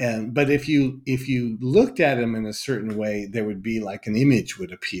 But if you looked at them in a certain way, there would be like an image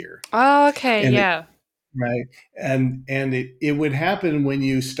would appear. Oh, okay. And Yeah. Right. And it would happen when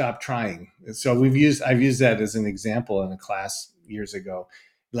you stop trying. So I've used that as an example in a class years ago.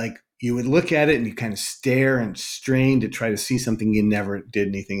 Like you would look at it and you kind of stare and strain to try to see something, you never did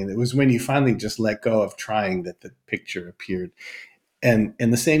anything. And it was when you finally just let go of trying that the picture appeared. And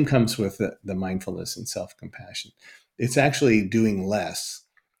the same comes with the mindfulness and self-compassion. It's actually doing less,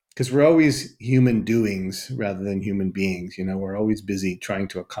 because we're always human doings rather than human beings. We're always busy trying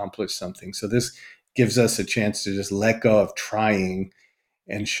to accomplish something. So this gives us a chance to just let go of trying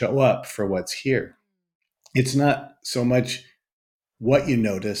and show up for what's here. It's not so much what you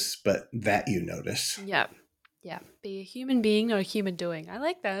notice, but that you notice. Yeah. Yeah, be a human being, not a human doing. I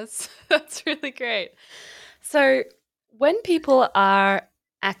like that. That's really great. So, when people are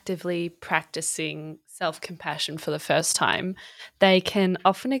actively practicing self compassion for the first time, they can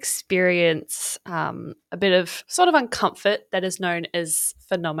often experience a bit of sort of uncomfort that is known as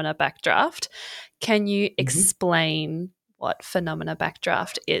phenomena backdraft. Can you Mhm. explain what phenomena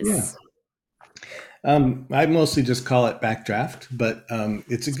backdraft Yeah. is? I mostly just call it backdraft, but it's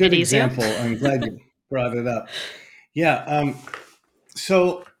a It's a bit good easier. example. I'm glad you brought it up. Yeah.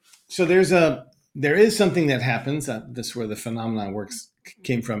 So so there is something that happens. This is where the phenomenon works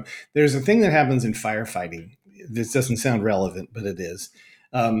came from. There's a thing that happens in firefighting. This doesn't sound relevant, but it is.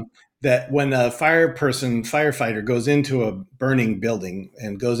 Um, that when a firefighter goes into a burning building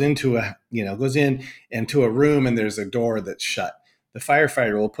and goes in into a room and there's a door that's shut, the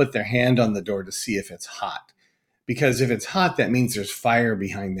firefighter will put their hand on the door to see if it's hot. Because if it's hot, that means there's fire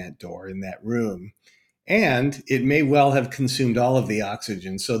behind that door in that room, and it may well have consumed all of the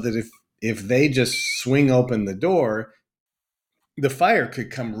oxygen, so that if they just swing open the door, the fire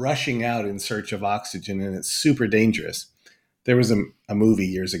could come rushing out in search of oxygen, and it's super dangerous. There was a movie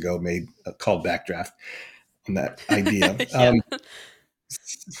years ago made called Backdraft on that idea. Yeah.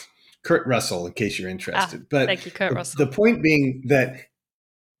 Kurt Russell, in case you're Ah, interested. But thank you, Kurt the Russell. point being that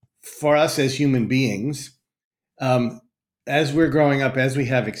for us as human beings, um, as we're growing up, as we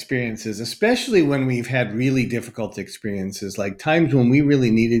have experiences, especially when we've had really difficult experiences, like times when we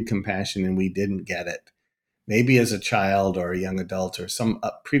really needed compassion and we didn't get it, maybe as a child or a young adult or some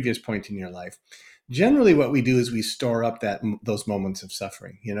previous point in your life. Generally, what we do is we store up those moments of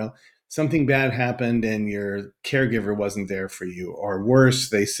suffering. Something bad happened and your caregiver wasn't there for you, or worse,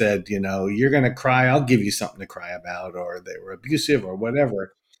 they said, you're going to cry. I'll give you something to cry about, or they were abusive, or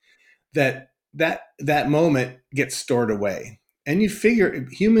whatever. That moment gets stored away, and you figure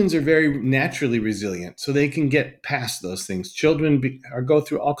humans are very naturally resilient, so they can get past those things. Children or go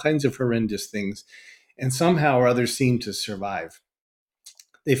through all kinds of horrendous things, and somehow or other seem to survive.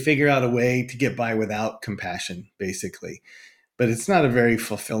 They figure out a way to get by without compassion, basically. But it's not a very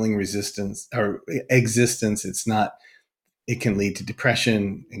fulfilling resistance or existence. It can lead to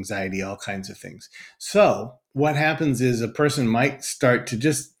depression, anxiety, all kinds of things. So, what happens is a person might start to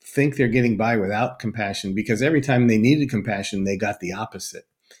just think they're getting by without compassion because every time they needed compassion, they got the opposite.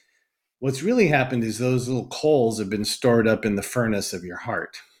 What's really happened is those little coals have been stored up in the furnace of your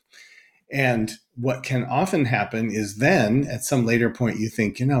heart. And what can often happen is then at some later point, you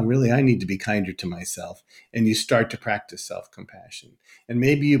think, really, I need to be kinder to myself. And you start to practice self compassion. And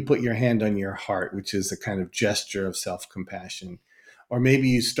maybe you put your hand on your heart, which is a kind of gesture of self compassion. Or maybe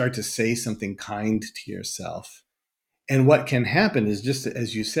you start to say something kind to yourself. And what can happen is, just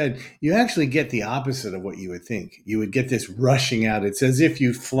as you said, you actually get the opposite of what you would think. You would get this rushing out. It's as if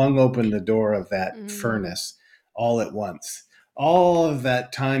you flung open the door of that Mm, furnace all at once. All of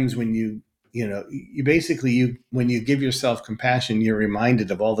that times when you basically, when you give yourself compassion, you're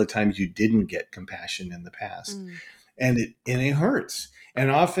reminded of all the times you didn't get compassion in the past. mm, And it hurts. And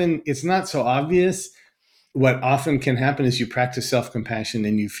often it's not so obvious. What often can happen is you practice self-compassion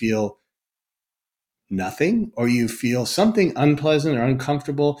and you feel nothing, or you feel something unpleasant or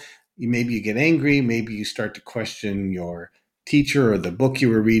uncomfortable. Maybe you get angry, maybe you start to question your teacher or the book you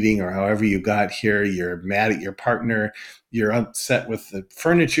were reading or however you got here. You're mad at your partner, you're upset with the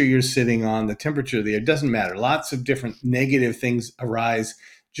furniture you're sitting on, the temperature there. It doesn't matter. Lots of different negative things arise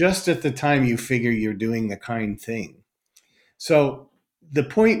just at the time you figure you're doing the kind thing. So the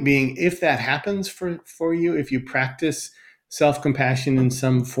point being, if that happens for you, if you practice self-compassion in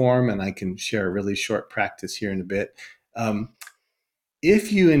some form, and I can share a really short practice here in a bit.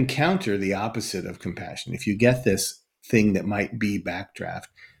 If you encounter the opposite of compassion, if you get this thing that might be backdraft,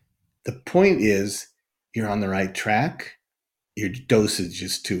 the point is you're on the right track. Your dosage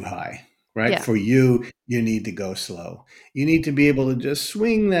is too high, right? yeah. For you, you need to go slow. You need to be able to just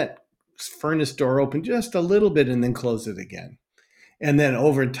swing that furnace door open just a little bit and then close it again. And then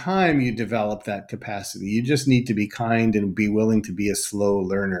over time, you develop that capacity. You just need to be kind and be willing to be a slow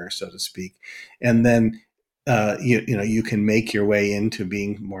learner, so to speak. And then, you can make your way into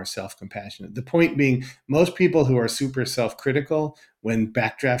being more self-compassionate. The point being, most people who are super self-critical, when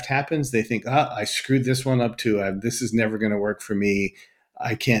backdraft happens, they think, I screwed this one up too. This is never going to work for me.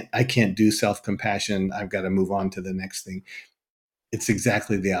 I can't do self-compassion. I've got to move on to the next thing. It's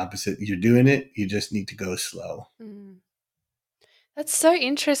exactly the opposite. You're doing it. You just need to go slow. Mm. That's so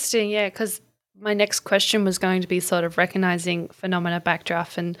interesting. Yeah, because my next question was going to be sort of recognizing phenomena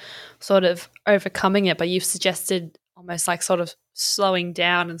backdraft and sort of overcoming it, but you've suggested almost like sort of slowing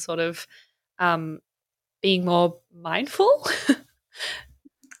down and sort of um, being more mindful.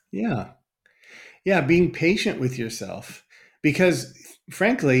 Yeah. Yeah, being patient with yourself. Because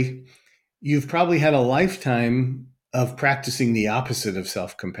frankly, you've probably had a lifetime of practicing the opposite of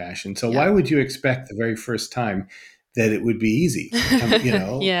self compassion. So Yeah. why would you expect the very first time that it would be easy? If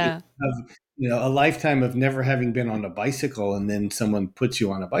Yeah. you have, a lifetime of never having been on a bicycle and then someone puts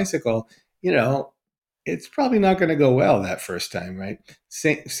you on a bicycle, you know, it's probably not going to go well that first time, right?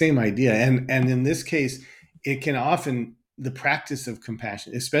 Same idea. And in this case, it can often the practice of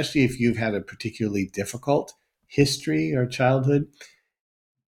compassion, especially if you've had a particularly difficult history or childhood,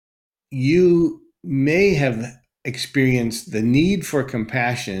 you may have experienced the need for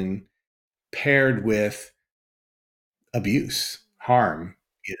compassion paired with abuse, harm,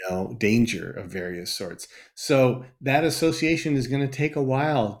 danger of various sorts. So that association is going to take a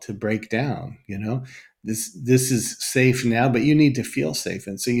while to break down. This is safe now, but you need to feel safe.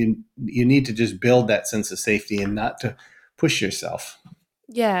 And so you need to just build that sense of safety and not to push yourself.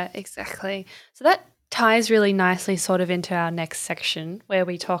 Yeah, exactly. So that ties really nicely sort of into our next section where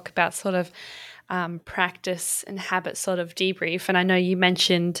we talk about sort of practice and habit sort of debrief. And I know you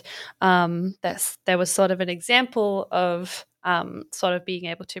mentioned that there was sort of an example of sort of being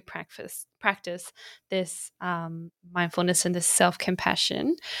able to practice this mindfulness and this self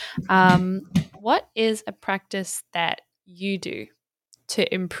compassion. What is a practice that you do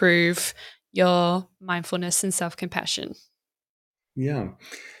to improve your mindfulness and self compassion? Yeah.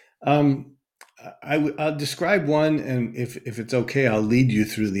 Um, I'll describe one, and if it's okay, I'll lead you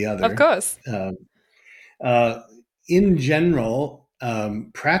through the Of other. course. Um, uh, in general,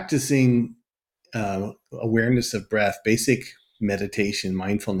 practicing awareness of breath, basic meditation,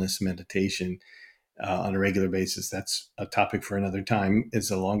 mindfulness meditation on a regular basis. That's a topic for another time. It's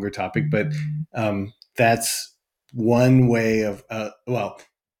a longer topic, but that's one way of,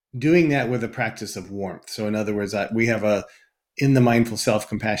 doing that with a practice of warmth. So, in other words, we have in the Mindful Self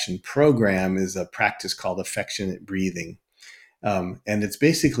Compassion program is a practice called affectionate breathing. And it's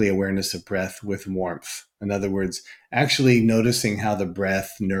basically awareness of breath with warmth. In other words, actually noticing how the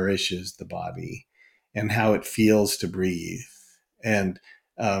breath nourishes the body and how it feels to breathe, and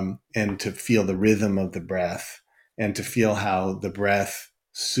and to feel the rhythm of the breath, and to feel how the breath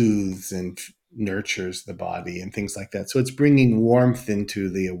soothes and nurtures the body and things like that. So it's bringing warmth into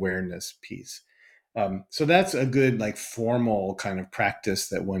the awareness piece. So that's a good, like, formal kind of practice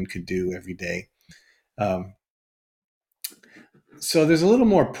that one could do every day. Um, so there's a little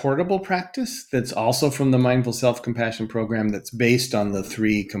more portable practice that's also from the Mindful Self-Compassion program that's based on the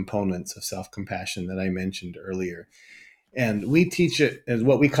three components of self-compassion that I mentioned earlier. And we teach it as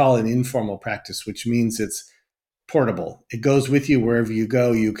what we call an informal practice, which means it's portable. It goes with you wherever you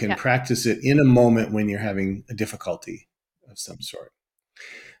go. You can Yeah. practice it in a moment when you're having a difficulty of some sort.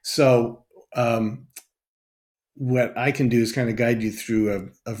 So what I can do is kind of guide you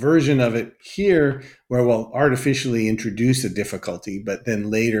through a version of it here where we'll artificially introduce a difficulty, but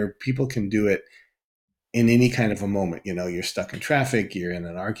then later people can do it in any kind of a moment. You're stuck in traffic, you're in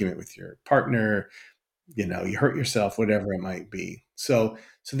an argument with your partner, you hurt yourself, whatever it might be. So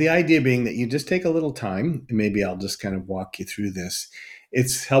the idea being that you just take a little time, and maybe I'll just kind of walk you through this.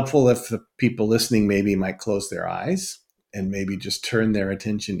 It's helpful if the people listening maybe might close their eyes and maybe just turn their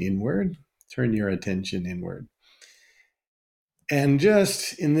attention inward. Turn your attention inward. And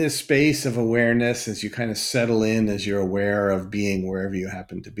just in this space of awareness, as you kind of settle in, as you're aware of being wherever you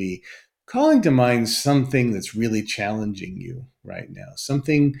happen to be, calling to mind something that's really challenging you right now,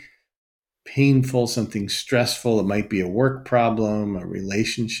 something painful, something stressful. It might be a work problem, a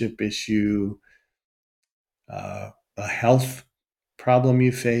relationship issue, a health problem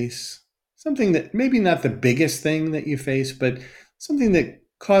you face, something that maybe not the biggest thing that you face, but something that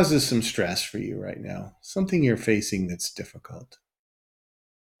causes some stress for you right now, something you're facing that's difficult.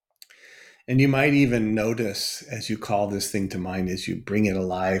 And you might even notice as you call this thing to mind, as you bring it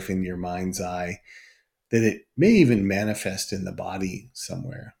alive in your mind's eye, that it may even manifest in the body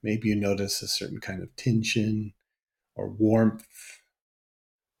somewhere. Maybe you notice a certain kind of tension or warmth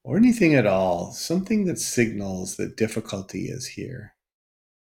or anything at all, something that signals that difficulty is here.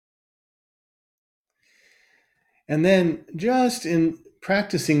 And then just in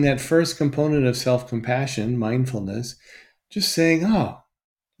practicing that first component of self compassion, mindfulness, just saying, oh,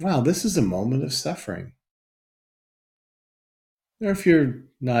 wow, this is a moment of suffering. Or if you're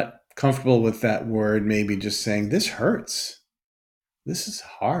not comfortable with that word, maybe just saying, this hurts. This is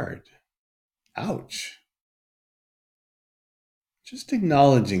hard. Ouch. Just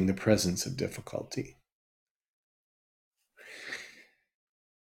acknowledging the presence of difficulty.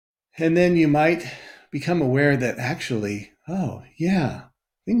 And then you might become aware that actually, oh, yeah,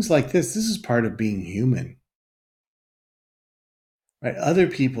 things like this is part of being human, right? Other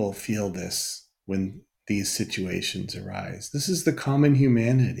people feel this when these situations arise. This is the common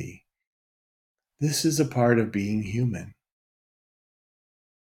humanity. This is a part of being human.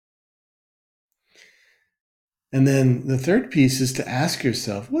 And then the third piece is to ask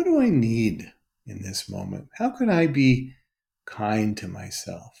yourself, what do I need in this moment? How can I be kind to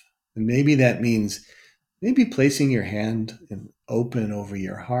myself? And maybe that means maybe placing your hand open over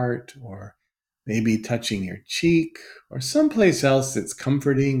your heart, or maybe touching your cheek, or someplace else that's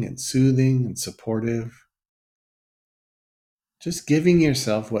comforting and soothing and supportive. Just giving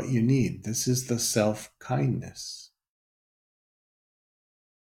yourself what you need. This is the self-kindness.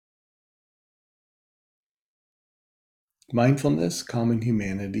 Mindfulness, common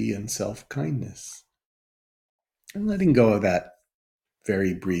humanity, and self-kindness. And letting go of that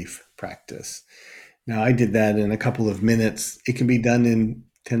very brief practice. Now, I did that in a couple of minutes. It can be done in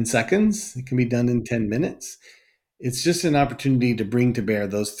 10 seconds. It can be done in 10 minutes. It's just an opportunity to bring to bear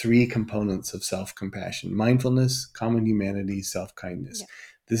those three components of self-compassion: mindfulness, common humanity, self-kindness. Yeah.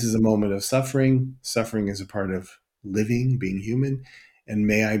 This is a moment of suffering. Suffering is a part of living, being human. And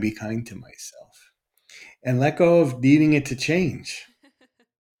may I be kind to myself. And let go of needing it to change.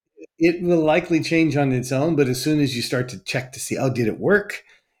 It will likely change on its own, but as soon as you start to check to see, oh, did it work?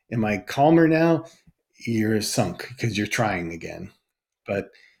 Am I calmer now? You're sunk because you're trying again. But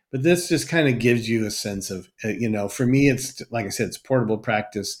this just kind of gives you a sense of, for me, it's like I said, it's portable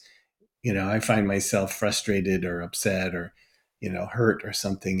practice. I find myself frustrated or upset or, hurt or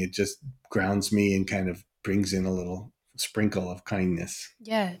something. It just grounds me and kind of brings in a little sprinkle of kindness.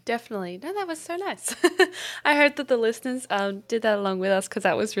 Yeah, definitely. No, that was so nice. I heard that the listeners did that along with us because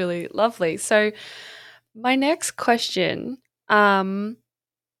that was really lovely. So, my next question, um,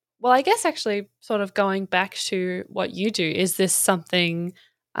 well, I guess actually, sort of going back to what you do, is this something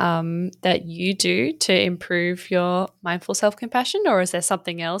that you do to improve your mindful self compassion, or is there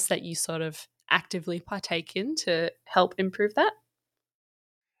something else that you sort of actively partake in to help improve that?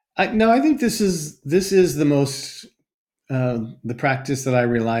 No, I think this is the practice that I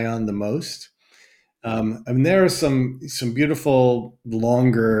rely on the most. I mean, there are some beautiful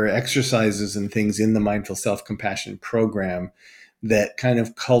longer exercises and things in the mindful self compassion program that kind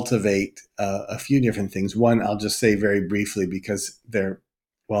of cultivate a few different things. One, I'll just say very briefly because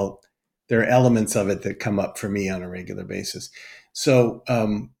well, there are elements of it that come up for me on a regular basis. So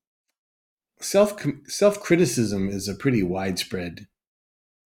self criticism is a pretty widespread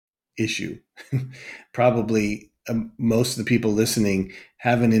issue. Probably most of the people listening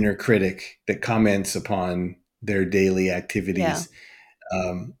have an inner critic that comments upon their daily Yeah. activities.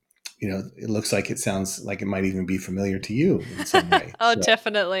 Um, it looks like it sounds like it might even be familiar to you in some way. Oh,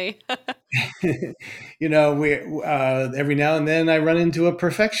 definitely. We every now and then I run into a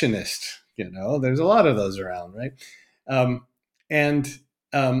perfectionist. There's a lot of those around, right? Um, and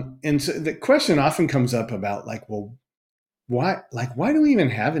and so the question often comes up about like, well, why do we even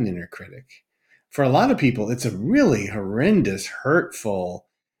have an inner critic? For a lot of people, it's a really horrendous, hurtful,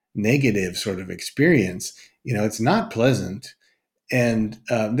 negative sort of experience. It's not pleasant. And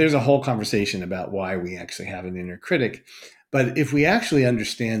there's a whole conversation about why we actually have an inner critic. But if we actually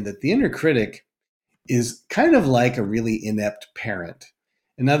understand that the inner critic is kind of like a really inept parent.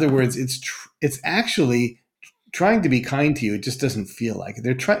 In other words, it's actually trying to be kind to you. It just doesn't feel like it.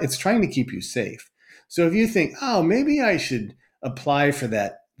 It's trying to keep you safe. So if you think, oh, maybe I should apply for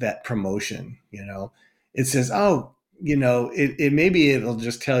that promotion, it says, oh, it maybe it'll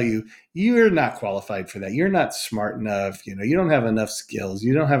just tell you you're not qualified for that. You're not smart enough. You don't have enough skills.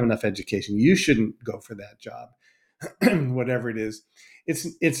 You don't have enough education. You shouldn't go for that job. Whatever it is,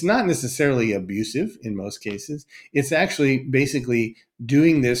 it's not necessarily abusive in most cases. It's actually basically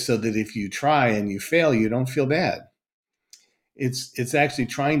doing this so that if you try and you fail, you don't feel bad. It's actually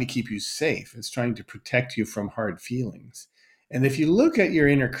trying to keep you safe. It's trying to protect you from hard feelings. And if you look at your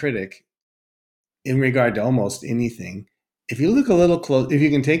inner critic in regard to almost anything, if you look a little close, if you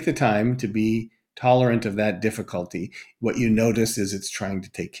can take the time to be tolerant of that difficulty, what you notice is it's trying to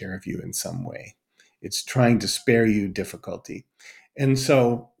take care of you in some way. It's trying to spare you difficulty. And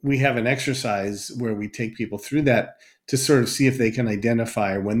so we have an exercise where we take people through that to sort of see if they can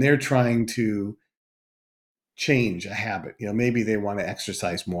identify when they're trying to change a habit. Maybe they want to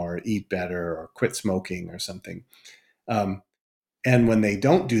exercise more, eat better, or quit smoking or something. Um, and when they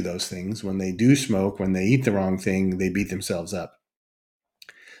don't do those things, when they do smoke, when they eat the wrong thing, they beat themselves up.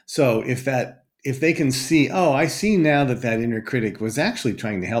 So if they can see, oh, I see now that inner critic was actually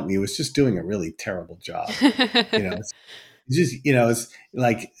trying to help me, was just doing a really terrible job. It's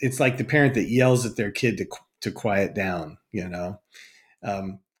like the parent that yells at their kid to quiet down.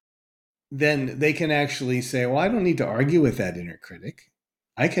 Um, then they can actually say, well, I don't need to argue with that inner critic.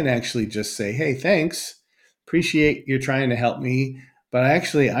 I can actually just say, hey, thanks. Appreciate you're trying to help me. But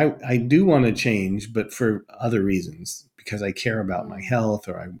I do want to change, but for other reasons, because I care about my Mm, health,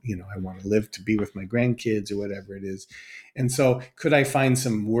 or I want to live to be with my grandkids or whatever it is. And so could I find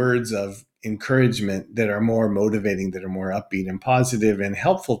some words of encouragement that are more motivating, that are more upbeat and positive and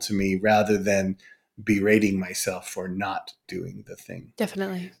helpful to me, rather than berating myself for not doing the thing?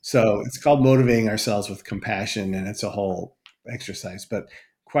 definitely. So it's called motivating ourselves with compassion, and it's a whole exercise. But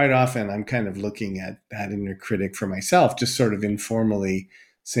quite often, I'm kind of looking at that inner critic for myself, just sort of informally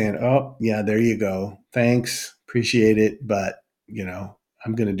saying, "Oh, yeah, there you go. Thanks, appreciate it, but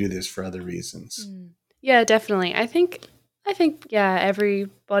I'm going to do this for other reasons." Mm. Yeah, definitely. I think yeah,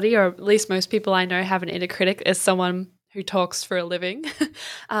 everybody or at least most people I know have an inner critic as someone who talks for a living.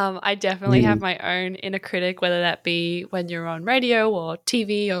 I definitely have Mm, my own inner critic, whether that be when you're on radio or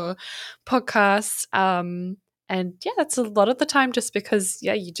TV or podcasts. And yeah, that's a lot of the time just because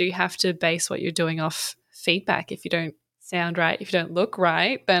yeah, you do have to base what you're doing off feedback. If you don't sound right, if you don't look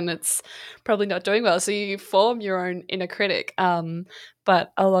right, then it's probably not doing well. So you form your own inner critic.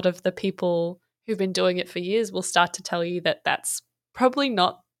 But a lot of the people who've been doing it for years will start to tell you that that's probably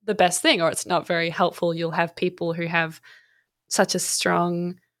not the best thing or it's not very helpful. You'll have people who have such a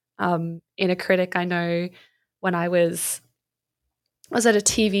strong inner critic. I know when I was at a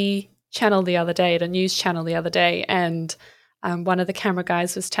TV channel the other day, at a news channel the other day, and one of the camera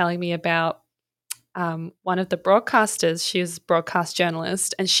guys was telling me about one of the broadcasters. She was a broadcast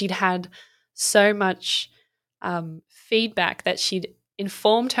journalist, and she'd had so much feedback that she'd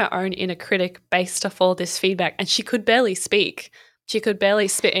informed her own inner critic based off all this feedback, and she could barely speak. She could barely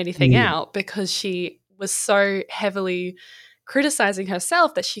spit anything mm, out because she was so heavily criticizing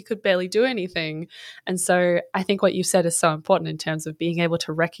herself that she could barely do anything. And so I think what you said is so important in terms of being able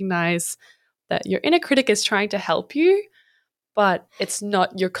to recognize that your inner critic is trying to help you, but it's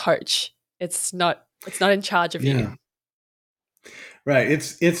not your coach. It's not in charge of you. yeah, right.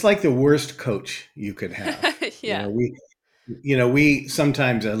 It's like the worst coach you could have. Yeah. We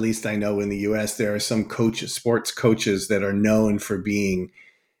sometimes, at least I know in the U.S., there are some coaches, sports coaches, that are known for being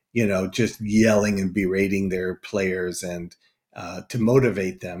just yelling and berating their players, and to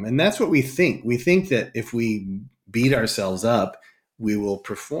motivate them. And that's what we think. We think that if we beat ourselves up, we will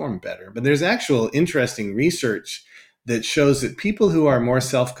perform better. But there's actual interesting research that shows that people who are more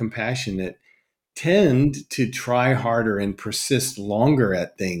self compassionate tend to try harder and persist longer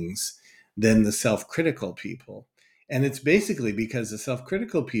at things than the self critical people. And it's basically because the self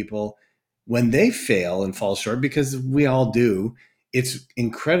critical people, when they fail and fall short, because we all do, it's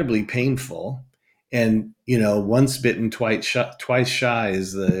incredibly painful. And, once bitten, twice shy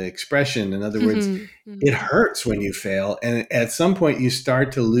is the expression. In other words, Mhm. it Mhm. hurts when you fail. And at some point, you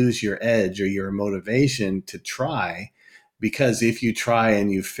start to lose your edge or your motivation to try, because if you try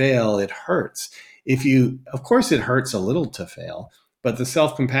and you fail, it hurts. Of course, it hurts a little to fail, but the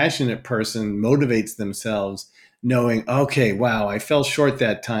self compassionate person motivates themselves knowing, okay, wow, I fell short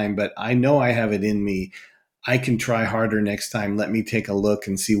that time, but I know I have it in me. I can try harder next time. Let me take a look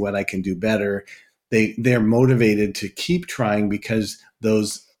and see what I can do better. They're motivated to keep trying because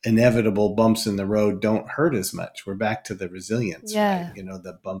those inevitable bumps in the road don't hurt as much. We're back to the resilience, right? Yeah.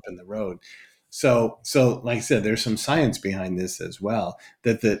 The bump in the road. So like I said, there's some science behind this as well.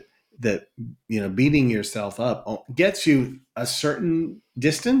 That beating yourself up gets you a certain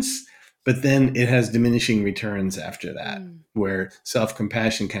distance, but then it has diminishing returns after that, Mm. where self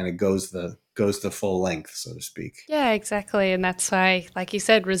compassion kind of goes the full length, so to speak. Yeah, exactly. And that's why, like you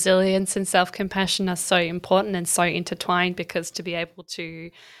said, resilience and self compassion are so important and so intertwined because to be able to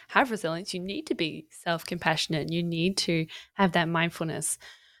have resilience, you need to be self compassionate. You need to have that mindfulness.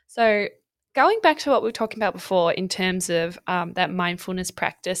 So, going back to what we were talking about before in terms of that mindfulness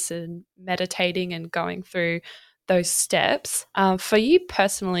practice and meditating and going through those steps, for you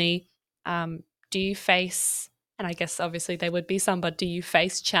personally, do you face, and I guess obviously there would be some, but do you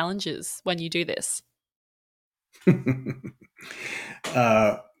face challenges when you do this?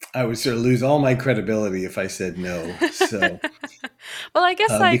 uh, I would sort of lose all my credibility if I said no. So Well, I guess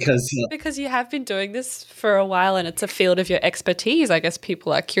like because because you have been doing this for a while and it's a field of your expertise, I guess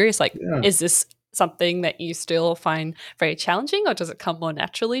people are curious like, yeah, is this something that you still find very challenging or does it come more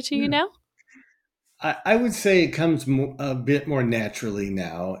naturally to you yeah. now? I would say it comes a bit more naturally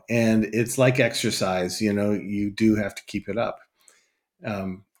now, and it's like exercise. You do have to keep it up.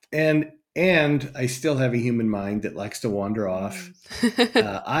 Um, and I still have a human mind that likes to wander off.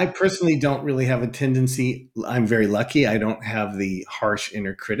 Mm. I personally don't really have a tendency. I'm very lucky. I don't have the harsh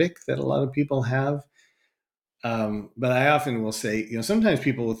inner critic that a lot of people have. But I often will say, sometimes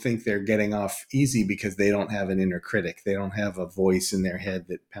people will think they're getting off easy because they don't have an inner critic. They don't have a voice in their head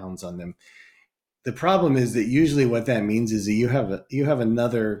that pounds on them. The problem is that usually what that means is that you have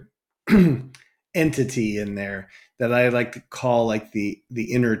another entity in there that I like to call like the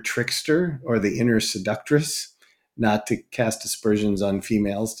inner trickster or the inner seductress, not to cast aspersions on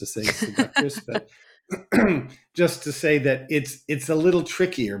females to say seductress, but just to say that it's a little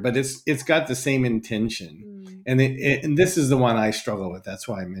trickier, but it's got the same intention. Mm. And this is the one I struggle with. That's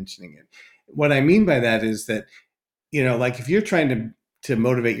why I'm mentioning it. What I mean by that is that, like if you're trying to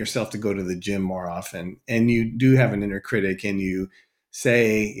motivate yourself to go to the gym more often, and you do have an inner critic, and you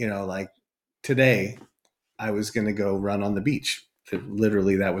say, like today I was going to go run on the beach.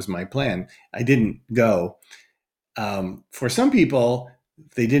 Literally, that was my plan. I didn't go. For some people,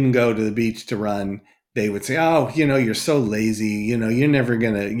 if they didn't go to the beach to run, they would say, "Oh, you're so lazy. You're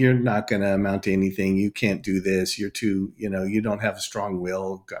not gonna amount to anything. You can't do this. You're too, you don't have a strong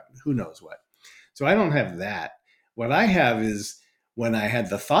will. God, who knows what." So I don't have that. What I have is when I had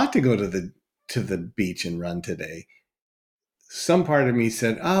the thought to go to the beach and run today, some part of me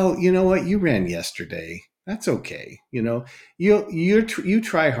said, "Oh, you know what? You ran yesterday. That's okay. You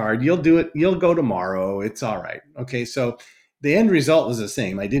try hard. You'll do it. You'll go tomorrow. It's all right." Okay, so the end result was the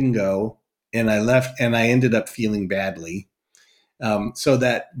same. I didn't go, and I left, and I ended up feeling badly. So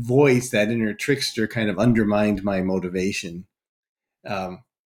that voice, that inner trickster, kind of undermined my motivation. Um,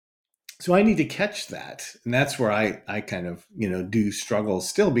 so I need to catch that, and that's where I kind of do struggle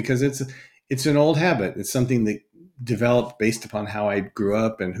still, because it's an old habit. It's something that developed based upon how I grew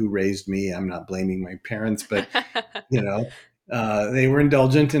up and who raised me. I'm not blaming my parents, but you know they were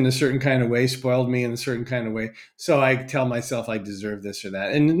indulgent in a certain kind of way, spoiled me in a certain kind of way. So I tell myself I deserve this or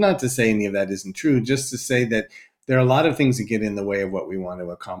that, and not to say any of that isn't true, just to say that there are a lot of things that get in the way of what we want to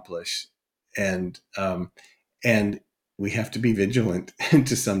accomplish, and we have to be vigilant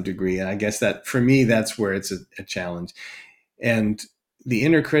to some degree. And I guess that for me, that's where it's a challenge. And the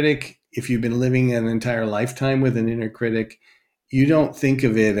inner critic, if you've been living an entire lifetime with an inner critic, you don't think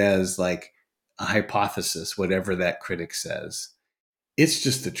of it as like a hypothesis, whatever that critic says. It's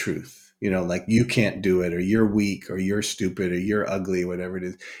just the truth. Like you can't do it, or you're weak, or you're stupid, or you're ugly, whatever it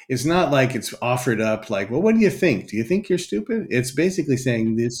is. It's not like it's offered up like, well, what do you think? Do you think you're stupid? It's basically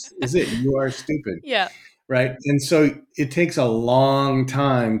saying, this is it. You are stupid. Yeah. Right. And so it takes a long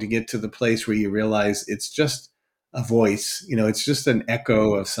time to get to the place where you realize it's just a voice, it's just an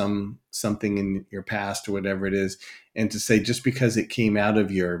echo of something in your past or whatever it is. And to say just because it came out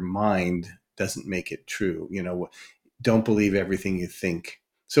of your mind doesn't make it true. Don't believe everything you think.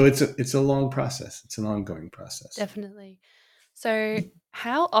 So it's a long process. It's an ongoing process. Definitely. So,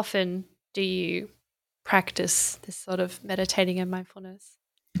 how often do you practice this sort of meditating and mindfulness?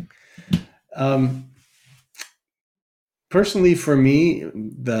 Um, Personally, for me,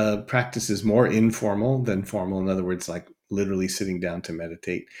 the practice is more informal than formal. In other words, like literally sitting down to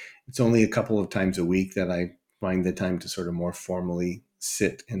meditate. It's only a couple of times a week that I find the time to sort of more formally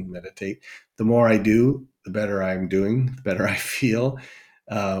sit and meditate. The more I do, the better I'm doing, the better I feel.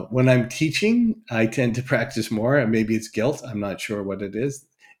 When I'm teaching, I tend to practice more, and maybe it's guilt. I'm not sure what it is.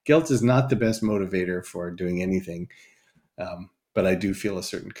 Guilt is not the best motivator for doing anything, but I do feel a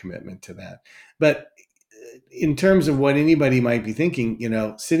certain commitment to that. But in terms of what anybody might be thinking,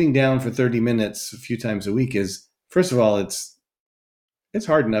 sitting down for 30 minutes a few times a week is, first of all, it's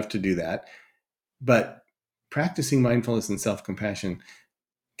hard enough to do that. But practicing mindfulness and self-compassion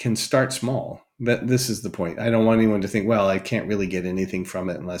can start small. This is the point. I don't want anyone to think, well, I can't really get anything from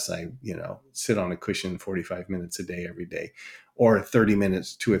it unless I, sit on a cushion 45 minutes a day every day, or 30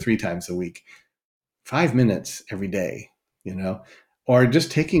 minutes 2 or 3 times a week. 5 minutes every day, or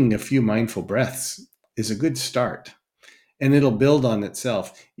just taking a few mindful breaths is a good start, and it'll build on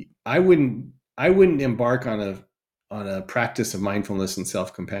itself. I wouldn't embark on a practice of mindfulness and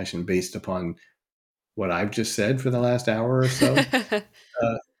self-compassion based upon what I've just said for the last hour or so.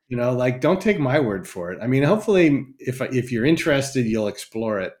 Like, don't take my word for it. I mean, hopefully, if you're interested, you'll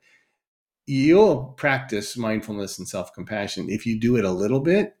explore it. You'll practice mindfulness and self-compassion if you do it a little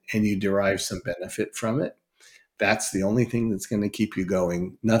bit and you derive some benefit from it. That's the only thing that's going to keep you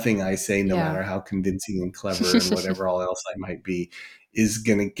going. Nothing I say, no Yeah. matter how convincing and clever and whatever all else I might be, is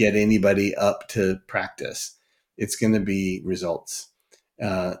going to get anybody up to practice. It's going to be results.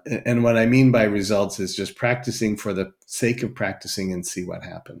 And what I mean by results is just practicing for the sake of practicing and see what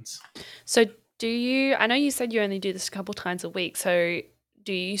happens. So, I know you said you only do this a couple times a week. So,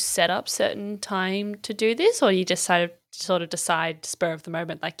 do you set up certain time to do this, or you just sort of decide spur of the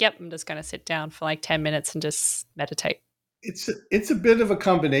moment, like, yep, I'm just going to sit down for like 10 minutes and just meditate? It's a bit of a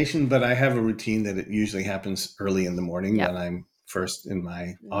combination, but I have a routine that it usually happens early in the morning Yep. when I'm first in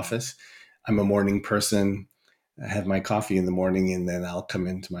my Mm. office. I'm a morning person. I have my coffee in the morning, and then I'll come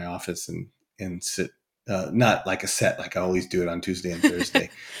into my office and sit. Not like a set, like I always do it on Tuesday and Thursday,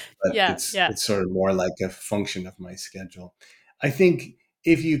 but Yeah, it's yeah. it's sort of more like a function of my schedule. I think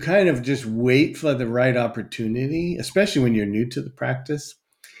if you kind of just wait for the right opportunity, especially when you're new to the practice,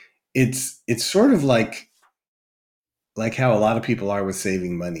 it's sort of like how a lot of people are with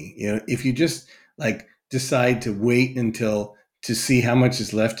saving money. If you just like decide to wait until to see how much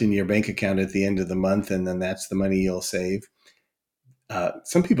is left in your bank account at the end of the month, and then that's the money you'll save.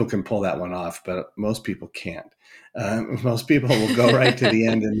 Some people can pull that one off, but most people can't. Most people will go right to the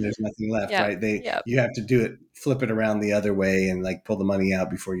end, and there's nothing left. Yep, Right? They yep. You have to do it, flip it around the other way, and like pull the money out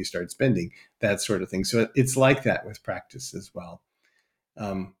before you start spending, that sort of thing. So it's like that with practice as well.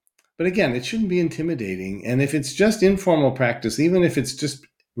 Um, but again, it shouldn't be intimidating. And if it's just informal practice, even if it's just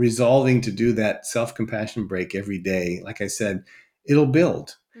resolving to do that self compassion break every day, like I said, it'll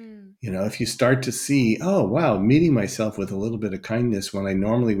build. Mm. If you start to see, oh, wow, meeting myself with a little bit of kindness when I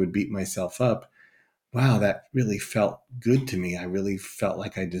normally would beat myself up, wow, that really felt good to me. I really felt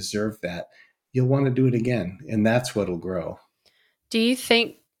like I deserved that. You'll want to do it again. And that's what'll grow. Do you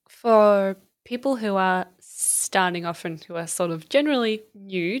think for people who are starting off and who are sort of generally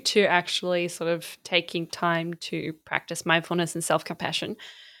new to actually sort of taking time to practice mindfulness and self compassion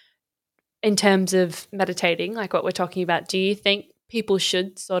in terms of meditating, like what we're talking about, do you think people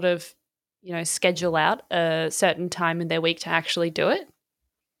should sort of, schedule out a certain time in their week to actually do it?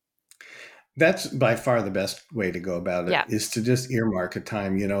 That's by far the best way to go about it, Yeah. is to just earmark a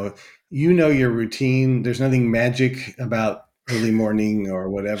time. You know your routine. There's nothing magic about early morning or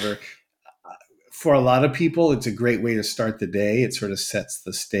whatever. For a lot of people, it's a great way to start the day. It sort of sets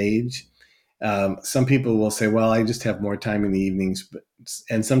the stage. Some people will say, well, I just have more time in the evenings,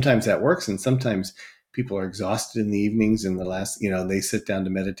 and sometimes that works. And sometimes people are exhausted in the evenings, and they sit down to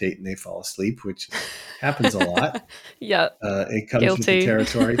meditate and they fall asleep, which happens a lot. Yeah. It comes with the Guilty.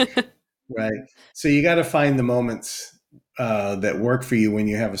 territory. Right. So you got to find the moments that work for you when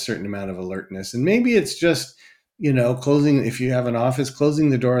you have a certain amount of alertness. And maybe it's just, closing, if you have an office, closing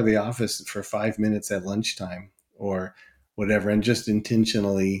the door of the office for 5 minutes at lunchtime or whatever, and just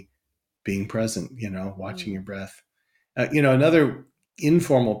intentionally being present, watching your Mm. breath. Another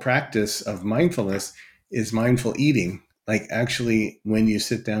informal practice of mindfulness is mindful eating. Like actually, when you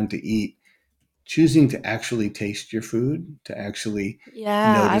sit down to eat, choosing to actually taste your food, to actually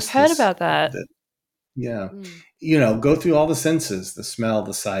Yeah, I've notice heard this, about that. the yeah. Mm. Go through all the senses, the smell,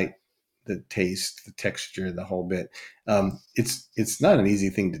 the sight, the taste, the texture, the whole bit. It's not an easy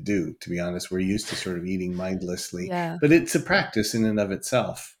thing to do, to be honest. We're used to sort of eating mindlessly, Yeah. but it's a practice in and of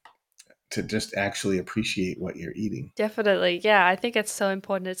itself to just actually appreciate what you're eating. Definitely. Yeah, I think it's so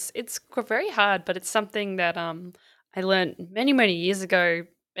important. Very hard, but it's something that I learned many, many years ago,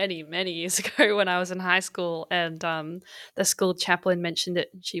 many, many years ago when I was in high school, and the school chaplain mentioned it.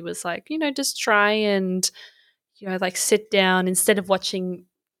 And she was like, just try and like sit down instead of watching,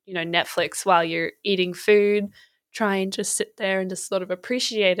 Netflix while you're eating food. Try and just sit there and just sort of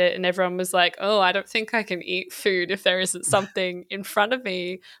appreciate it. And everyone was like, "Oh, I don't think I can eat food if there isn't something in front of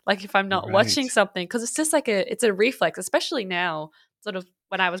me. Like if I'm not Right. watching something, because it's just like it's a reflex, especially now. Sort of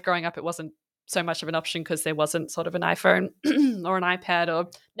when I was growing up, it wasn't so much of an option because there wasn't sort of an iPhone or an iPad or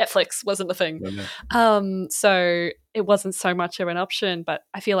Netflix wasn't a thing. Right. So it wasn't so much of an option. But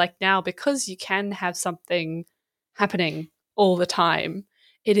I feel like now because you can have something happening all the time,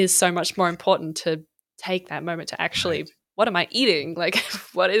 it is so much more important to take that moment to Right. actually, what am I eating? Like,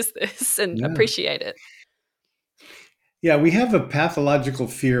 what is this? And Yeah. appreciate it. Yeah, we have a pathological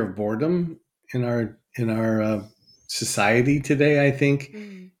fear of boredom in our society today. I think,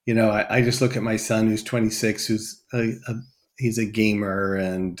 Mm. I just look at my son who's 26, who's he's a gamer,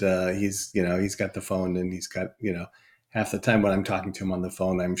 and he's got the phone, and he's got half the time when I'm talking to him on the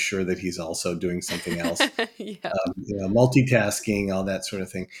phone, I'm sure that he's also doing something else, Yeah, multitasking, all that sort of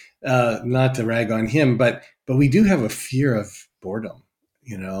thing. Not to rag on him, but we do have a fear of boredom.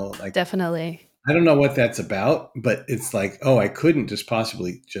 Like definitely. I don't know what that's about, but it's like, oh, I couldn't just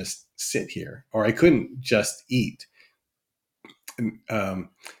possibly just sit here, or I couldn't just eat. Um,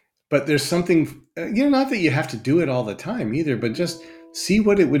 but there's something, not that you have to do it all the time either, but just see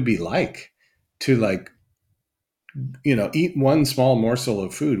what it would be like to like, eat one small morsel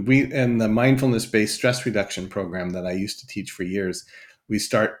of food. We and the mindfulness based stress reduction program that I used to teach for years, we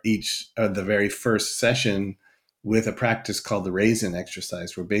start the very first session with a practice called the raisin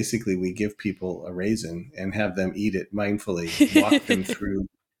exercise, where basically we give people a raisin and have them eat it mindfully, walk them through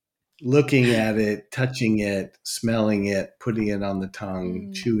looking at it, touching it, smelling it, putting it on the tongue,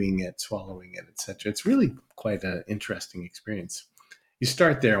 Mm. chewing it, swallowing it, etc. It's really quite an interesting experience. You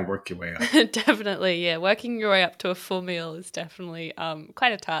start there and work your way up. Definitely, yeah. Working your way up to a full meal is definitely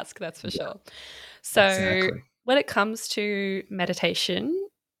quite a task, that's for Yeah, sure. So, exactly. when it comes to meditation,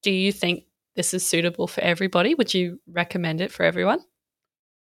 do you think this is suitable for everybody? Would you recommend it for everyone?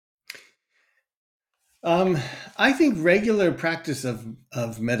 Um, I think regular practice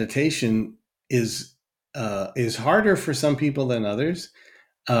of meditation is harder for some people than others.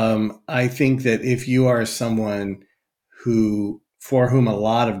 I think that if you are someone who for whom a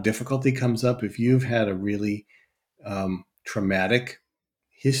lot of difficulty comes up, if you've had a really traumatic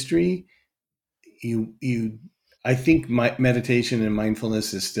history, you I think meditation and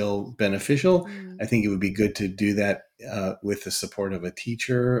mindfulness is still beneficial. Mm. I think it would be good to do that with the support of a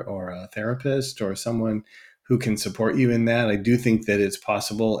teacher or a therapist or someone who can support you in that. I do think that it's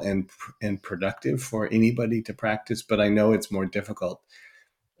possible and productive for anybody to practice, but I know it's more difficult.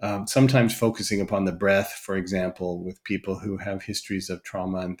 Sometimes focusing upon the breath, for example, with people who have histories of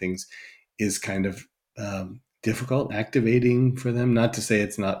trauma and things, is kind of difficult, activating for them. Not to say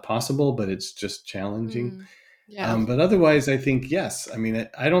it's not possible, but it's just challenging. Mm. Yeah. But otherwise, I think yes. I mean,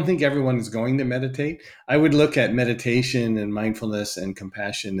 I don't think everyone is going to meditate. I would look at meditation and mindfulness and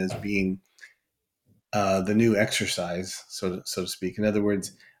compassion as being the new exercise, so to speak. In other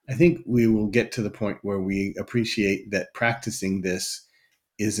words, I think we will get to the point where we appreciate that practicing this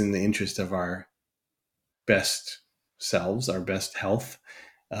is in the interest of our best selves, our best health.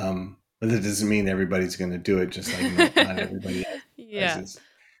 But that doesn't mean everybody's going to do it, just like not everybody Yeah. exercises.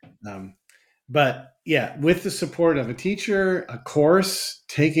 Um, but yeah, with the support of a teacher, a course,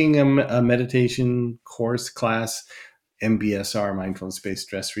 taking a meditation course class, MBSR, mindfulness based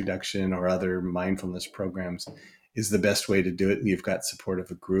stress reduction, or other mindfulness programs is the best way to do it. You've got support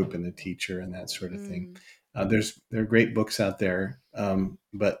of a group and a teacher and that sort of thing. Mm. There are great books out there,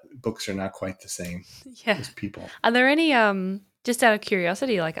 but books are not quite the same Yeah. as people. Are there any just out of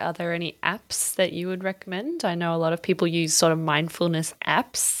curiosity, like are there any apps that you would recommend? I know a lot of people use sort of mindfulness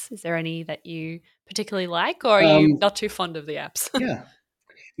apps. Is there any that you particularly like, or are you Um, not too fond of the apps? yeah,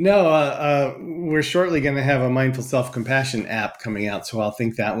 no, we're shortly going to have a mindful self compassion app coming out, so I'll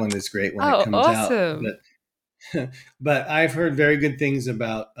think that one is great when it Oh, comes out. awesome. But I've heard very good things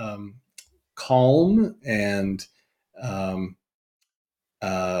about Calm and um,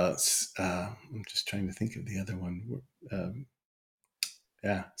 I'm just trying to think of the other one. Um,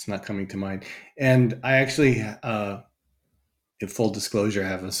 yeah, it's not coming to mind. And I actually, in full disclosure,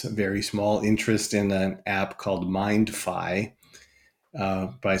 have a very small interest in an app called MindFi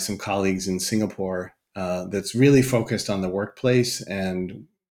by some colleagues in Singapore that's really focused on the workplace and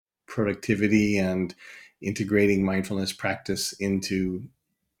productivity and integrating mindfulness practice into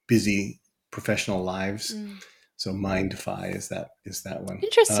busy professional lives. Mm. So MindFi is that one.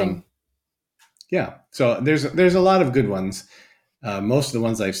 Interesting. Yeah, so there's a lot of good ones. Most of the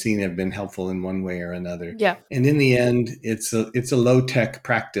ones I've seen have been helpful in one way or another. Yeah. And in the end, it's a low tech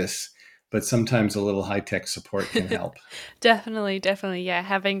practice, but sometimes a little high tech support can help. Definitely, definitely. Yeah,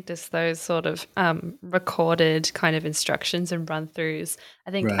 having just those sort of recorded kind of instructions and run throughs.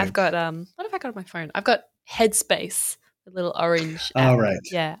 I think I've Right. got what have I got on my phone? I've got Headspace, the little orange app. All right.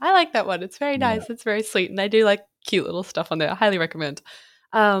 Yeah, I like that one. It's very Yeah. nice. It's very sweet, and they do like cute little stuff on there. I highly recommend.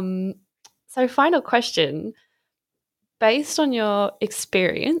 Um, so final question. Based on your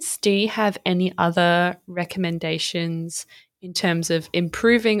experience, do you have any other recommendations in terms of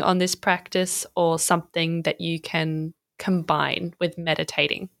improving on this practice or something that you can combine with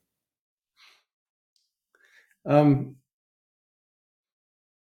meditating? Um,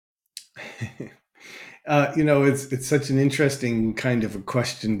 it's such an interesting kind of a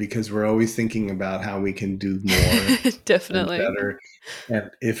question because we're always thinking about how we can do more and Definitely. better, and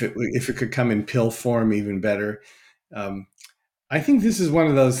if it could come in pill form, even better. Um, I think this is one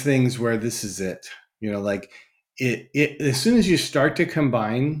of those things where this is it. Like it as soon as you start to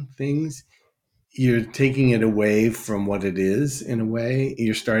combine things, you're taking it away from what it is in a way.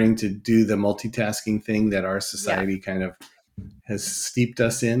 You're starting to do the multitasking thing that our Yeah. society kind of has steeped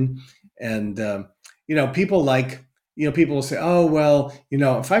us in. And people will say, oh well,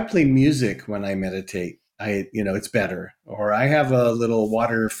 if I play music when I meditate, it's better. Or I have a little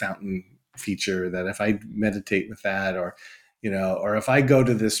water fountain feature that if I meditate with that, or if I go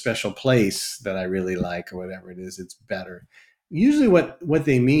to this special place that I really like, or whatever it is, it's better. Usually what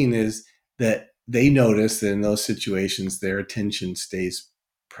they mean is that they notice that in those situations their attention stays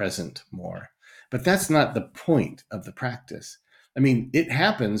present more. But that's not the point of the practice. I mean, it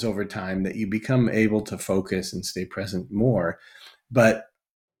happens over time that you become able to focus and stay present more, but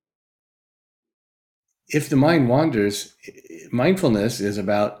if the mind wanders, mindfulness is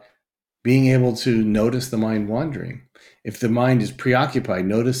about being able to notice the mind wandering. If the mind is preoccupied,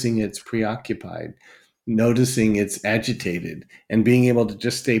 noticing it's preoccupied, noticing it's agitated, and being able to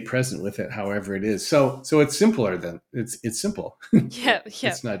just stay present with it, however it is. So it's simpler than it's simple. Yeah, yeah.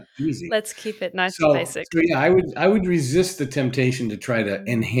 It's not easy. Let's keep it nice and So basic. yeah, I would resist the temptation to try to Mm.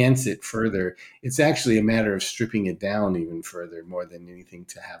 enhance it further. It's actually a matter of stripping it down even further, more than anything,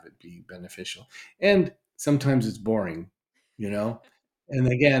 to have it be beneficial. And sometimes it's boring, you know. And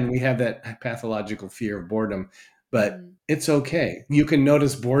again, we have that pathological fear of boredom, but Mm. it's okay. You can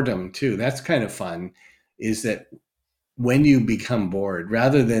notice boredom too. That's kind of fun. Is that when you become bored,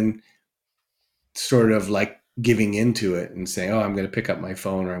 rather than sort of like giving into it and saying, "Oh, I'm going to pick up my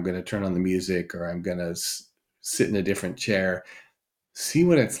phone, or I'm going to turn on the music, or I'm going to sit in a different chair." See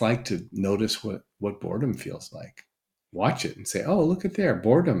what it's like to notice what boredom feels like. Watch it and say, "Oh, look at there,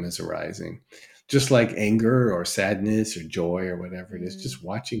 boredom is arising." Just like anger or sadness or joy or whatever it is, Mm. just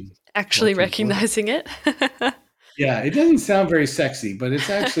Actually watching boredom. recognizing it. Yeah, it doesn't sound very sexy, but it's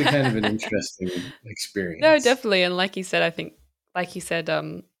actually kind of an interesting No, experience. definitely, and like you said, I think like you said,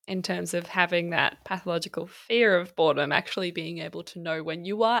 in terms of having that pathological fear of boredom, actually being able to know when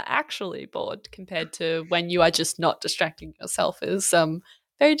you are actually bored compared to when you are just not distracting yourself is,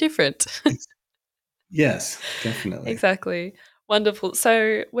 very different. Yes, definitely. Exactly. Wonderful.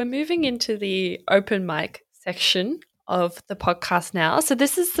 So we're moving into the open mic section of the podcast now. So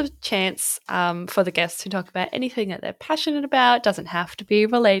this is the chance for the guests to talk about anything that they're passionate about. Doesn't have to be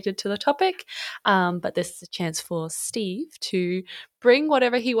related to the topic, but this is a chance for Steve to bring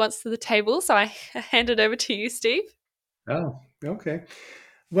whatever he wants to the table. So I hand it over to you, Steve. Oh, okay.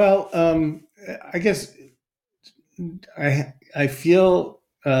 Well, I guess I feel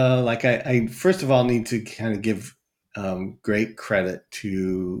like I first of all need to kind of give great credit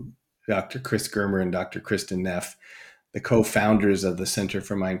to Dr. Chris Germer and Dr. Kristen Neff, the co-founders of the Center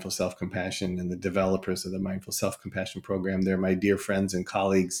for Mindful Self-Compassion and the developers of the Mindful Self-Compassion program. They're my dear friends and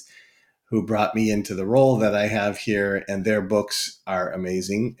colleagues who brought me into the role that I have here, and their books are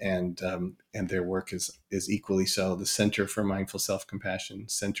amazing, and their work is equally so. The Center for Mindful Self-Compassion,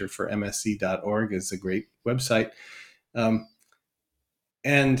 centerformsc.org, is a great website. Um,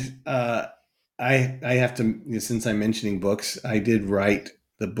 and I have to, since I'm mentioning books, I did write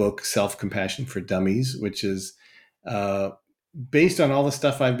the book Self Compassion for Dummies, which is uh, based on all the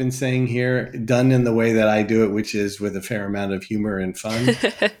stuff I've been saying here, done in the way that I do it, which is with a fair amount of humor and fun.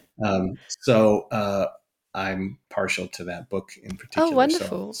 So I'm partial to that book in Oh, particular. So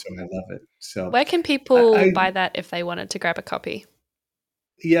wonderful. so I love it. So Where can I, people I buy that if they wanted to grab a copy?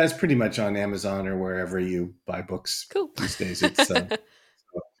 yeah, it's pretty much on Amazon or wherever you buy books Cool. these days.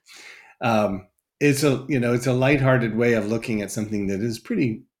 Um, it's a lighthearted way of looking at something that is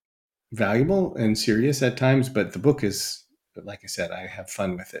pretty valuable and serious at times, but the book is, like I said, I have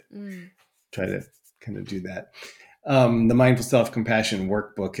fun with it. Mm. Try to kind of do that. The Mindful Self Compassion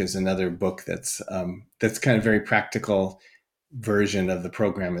Workbook is another book that's kind of very practical version of the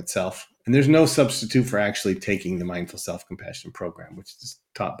program itself. And there's no substitute for actually taking the Mindful Self Compassion program, which is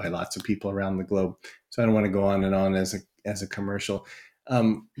taught by lots of people around the globe. So I don't want to go on and on as a commercial.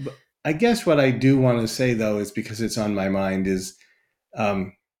 But I guess what I do want to say, though, is because it's on my mind, is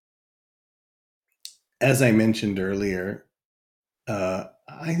um, as I mentioned earlier,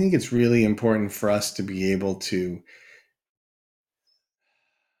 I think it's really important for us to be able to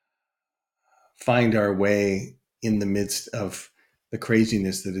find our way in the midst of the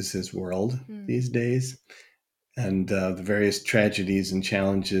craziness that is his world Mm. these days, and the various tragedies and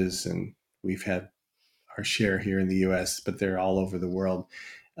challenges. And we've had our share here in the US, but they're all over the world,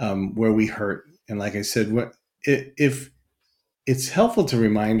 where we hurt. And like I said, if it's helpful to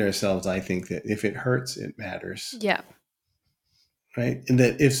remind ourselves, I think, that if it hurts, it matters, Yeah. right? And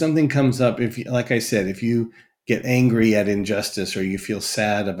that if something comes up, like I said, if you get angry at injustice or you feel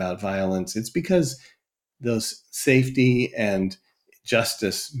sad about violence, it's because those safety and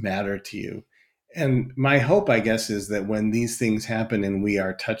justice matter to you. And my hope, I guess, is that when these things happen and we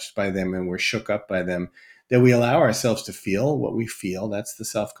are touched by them and we're shook up by them, that we allow ourselves to feel what we feel. That's the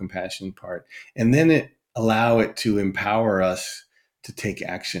self compassion part. And then allow it to empower us to take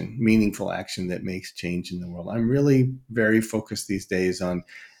action, meaningful action that makes change in the world. I'm really very focused these days on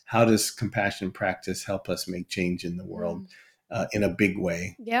how does compassion practice help us make change in the world Mm. in a big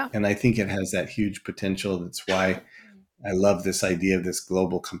way. Yeah. And I think it has that huge potential. That's why I love this idea of this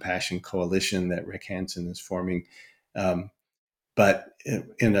global compassion coalition that Rick Hansen is forming. Um, but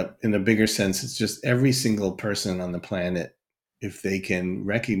in a bigger sense, it's just every single person on the planet, if they can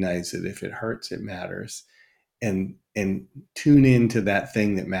recognize it, if it hurts, it matters, and tune into that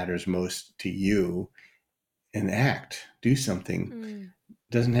thing that matters most to you, and act, do something. Mm.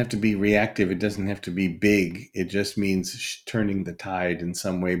 It doesn't have to be reactive. It doesn't have to be big. It just means turning the tide in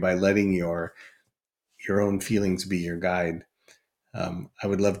some way by letting your own feelings be your guide. I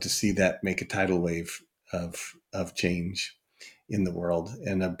would love to see that make a tidal wave of change in the world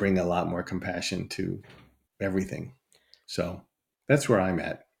and bring a lot more compassion to everything. So that's where I'm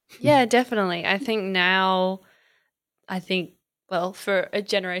at. Yeah, definitely. I think, well, for a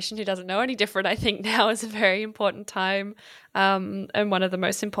generation who doesn't know any different, I think now is a very important time, and one of the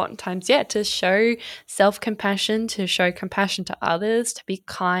most important times yet to show self compassion, to show compassion to others, to be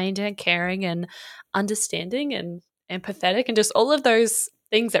kind and caring and understanding and empathetic, and just all of those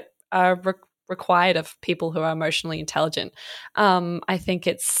things that are required of people who are emotionally intelligent. I think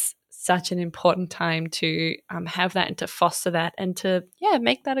it's such an important time to have that and to foster that and to, yeah,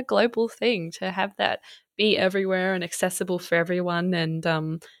 make that a global thing, to have that be everywhere and accessible for everyone, and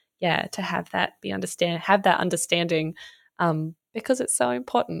yeah, to have that understanding, because it's so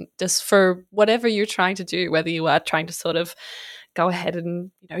important just for whatever you're trying to do, whether you are trying to sort of go ahead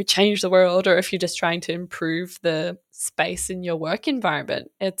and change the world, or if you're just trying to improve the space in your work environment.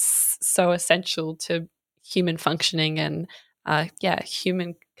 It's so essential to human functioning and yeah,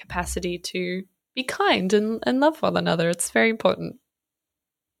 human capacity to be kind and love one another. It's very important.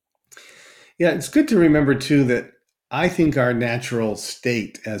 Yeah, it's good to remember too that I think our natural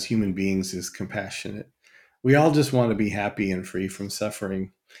state as human beings is compassionate. We all just want to be happy and free from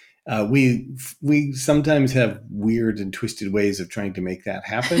suffering. We sometimes have weird and twisted ways of trying to make that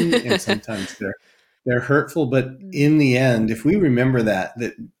happen, and sometimes they're hurtful. But Mm. in the end, if we remember that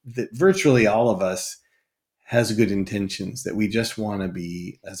virtually all of us has good intentions, that we just want to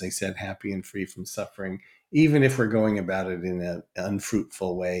be, as I said, happy and free from suffering, even if we're going about it in an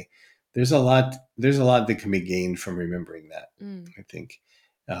unfruitful way. There's a lot that can be gained from remembering that. Mm. I think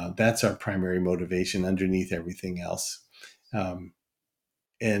that's our primary motivation underneath everything else. Um,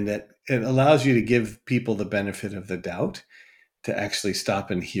 and that it allows you to give people the benefit of the doubt, to actually stop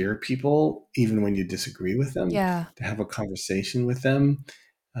and hear people even when you disagree with them, Yeah. to have a conversation with them,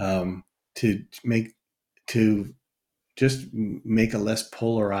 um, to make to just make a less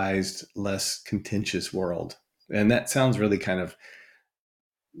polarized, less contentious world. And that sounds really kind of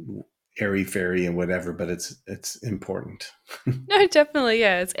airy fairy and whatever, but it's important. No, definitely.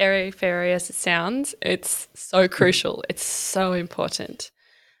 Yeah, as airy fairy as it sounds, it's so crucial. It's so important.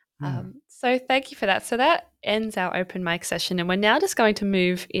 Yeah. So thank you for that. So that ends our open mic session, and we're now just going to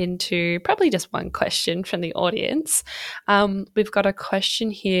move into probably just one question from the audience. We've got a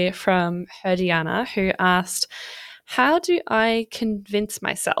question here from Herdiana who asked, "How do I convince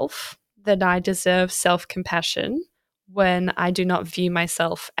myself that I deserve self compassion when I do not view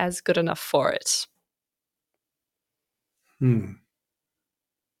myself as good enough for it?" Hmm.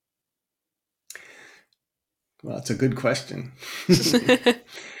 Well, it's a good question.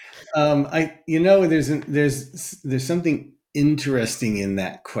 There's something interesting in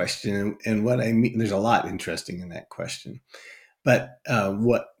that question, and what I mean, there's a lot interesting in that question. But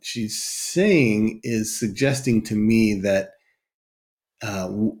what she's saying is suggesting to me that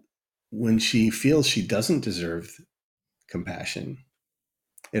when she feels she doesn't deserve compassion,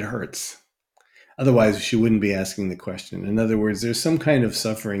 it hurts. Otherwise, she wouldn't be asking the question. In other words, there's some kind of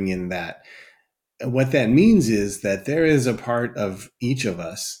suffering in that. What that means is that there is a part of each of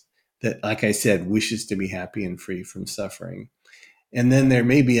us that, like I said, wishes to be happy and free from suffering. And then there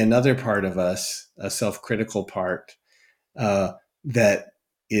may be another part of us, a self critical part, uh, that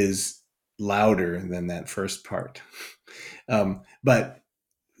is louder than that first part. But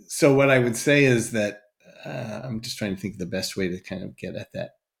so, what I would say is that I'm just trying to think of the best way to kind of get at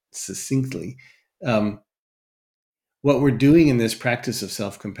that succinctly. Um, what we're doing in this practice of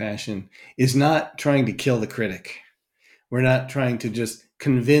self compassion is not trying to kill the critic. We're not trying to just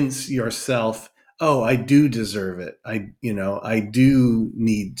convince yourself, oh, I do deserve it. I do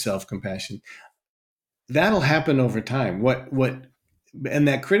need self compassion. That'll happen over time. And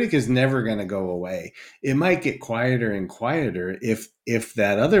that critic is never going to go away. It might get quieter and quieter if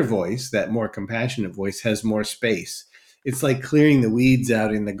that other voice, that more compassionate voice, has more space. It's like clearing the weeds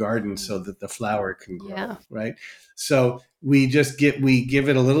out in the garden Mm. so that the flower can Yeah. grow, right? So we give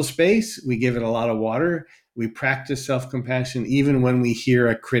it a little space, we give it a lot of water, we practice self-compassion even when we hear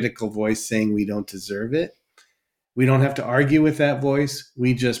a critical voice saying we don't deserve it. We don't have to argue with that voice.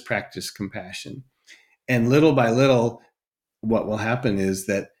 We just practice compassion. And little by little, what will happen is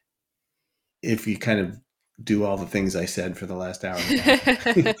that if you kind of do all the things I said for the last hour and a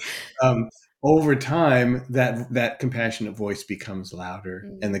half, um, over time, that compassionate voice becomes louder,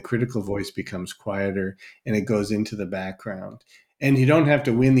 Mm. and the critical voice becomes quieter, and it goes into the background. And you don't have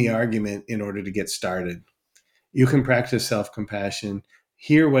to win the argument in order to get started. You can practice self-compassion,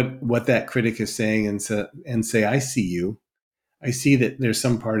 hear what that critic is saying, and say, I see you. I see that there's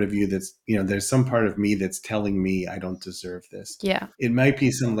some part of you that's, there's some part of me that's telling me I don't deserve this. Yeah. It might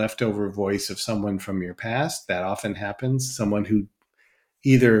be some leftover voice of someone from your past. That often happens. Someone who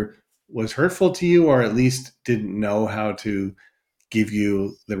either was hurtful to you or at least didn't know how to give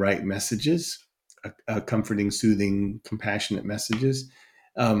you the right messages, comforting, soothing, compassionate messages.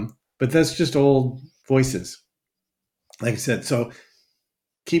 But that's just old voices. Like I said, so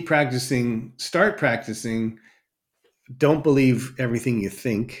keep practicing, start practicing. Don't believe everything you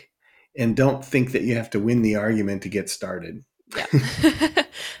think, and don't think that you have to win the argument to get started. Yeah.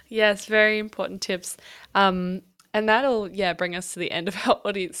 Yes, very important tips. And that'll, bring us to the end of our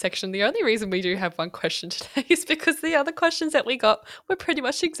audience section. The only reason we do have one question today is because the other questions that we got were pretty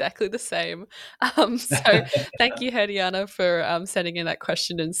much exactly the same. So thank you, Hediana, for sending in that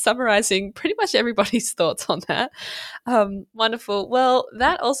question and summarizing pretty much everybody's thoughts on that. Wonderful. Well,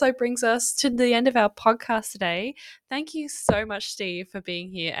 that also brings us to the end of our podcast today. Thank you so much, Steve, for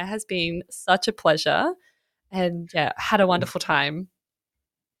being here. It has been such a pleasure. And had a wonderful time.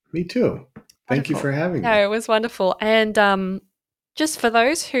 Me too. Thank you Wonderful. for having No, me. it was wonderful. And just for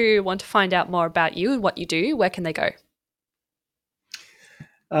those who want to find out more about you and what you do, where can they go?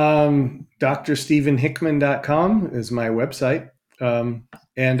 drstephenhickman.com is my website.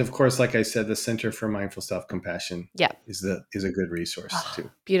 And of course, like I said, the Center for Mindful Self-Compassion is a good resource too.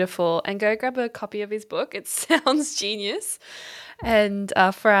 Beautiful. And go grab a copy of his book. It sounds genius. And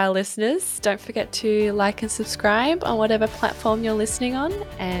for our listeners, don't forget to like and subscribe on whatever platform you're listening on.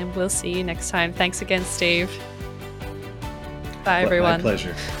 And we'll see you next time. Thanks again, Steve. Bye, everyone. My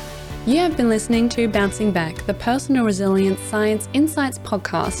pleasure. You have been listening to Bouncing Back, the Personal Resilience Science Insights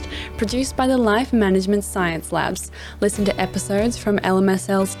podcast produced by the Life Management Science Labs. Listen to episodes from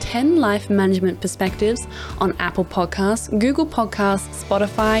LMSL's 10 Life Management Perspectives on Apple Podcasts, Google Podcasts,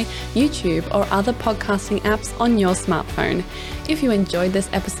 Spotify, YouTube, or other podcasting apps on your smartphone. If you enjoyed this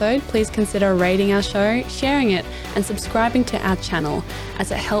episode, please consider rating our show, sharing it, and subscribing to our channel,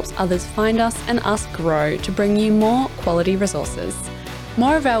 as it helps others find us and us grow to bring you more quality resources.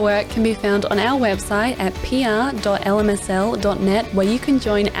 More of our work can be found on our website at pr.lmsl.net, where you can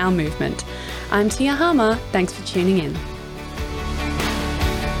join our movement. I'm Tia Harmer. Thanks for tuning in.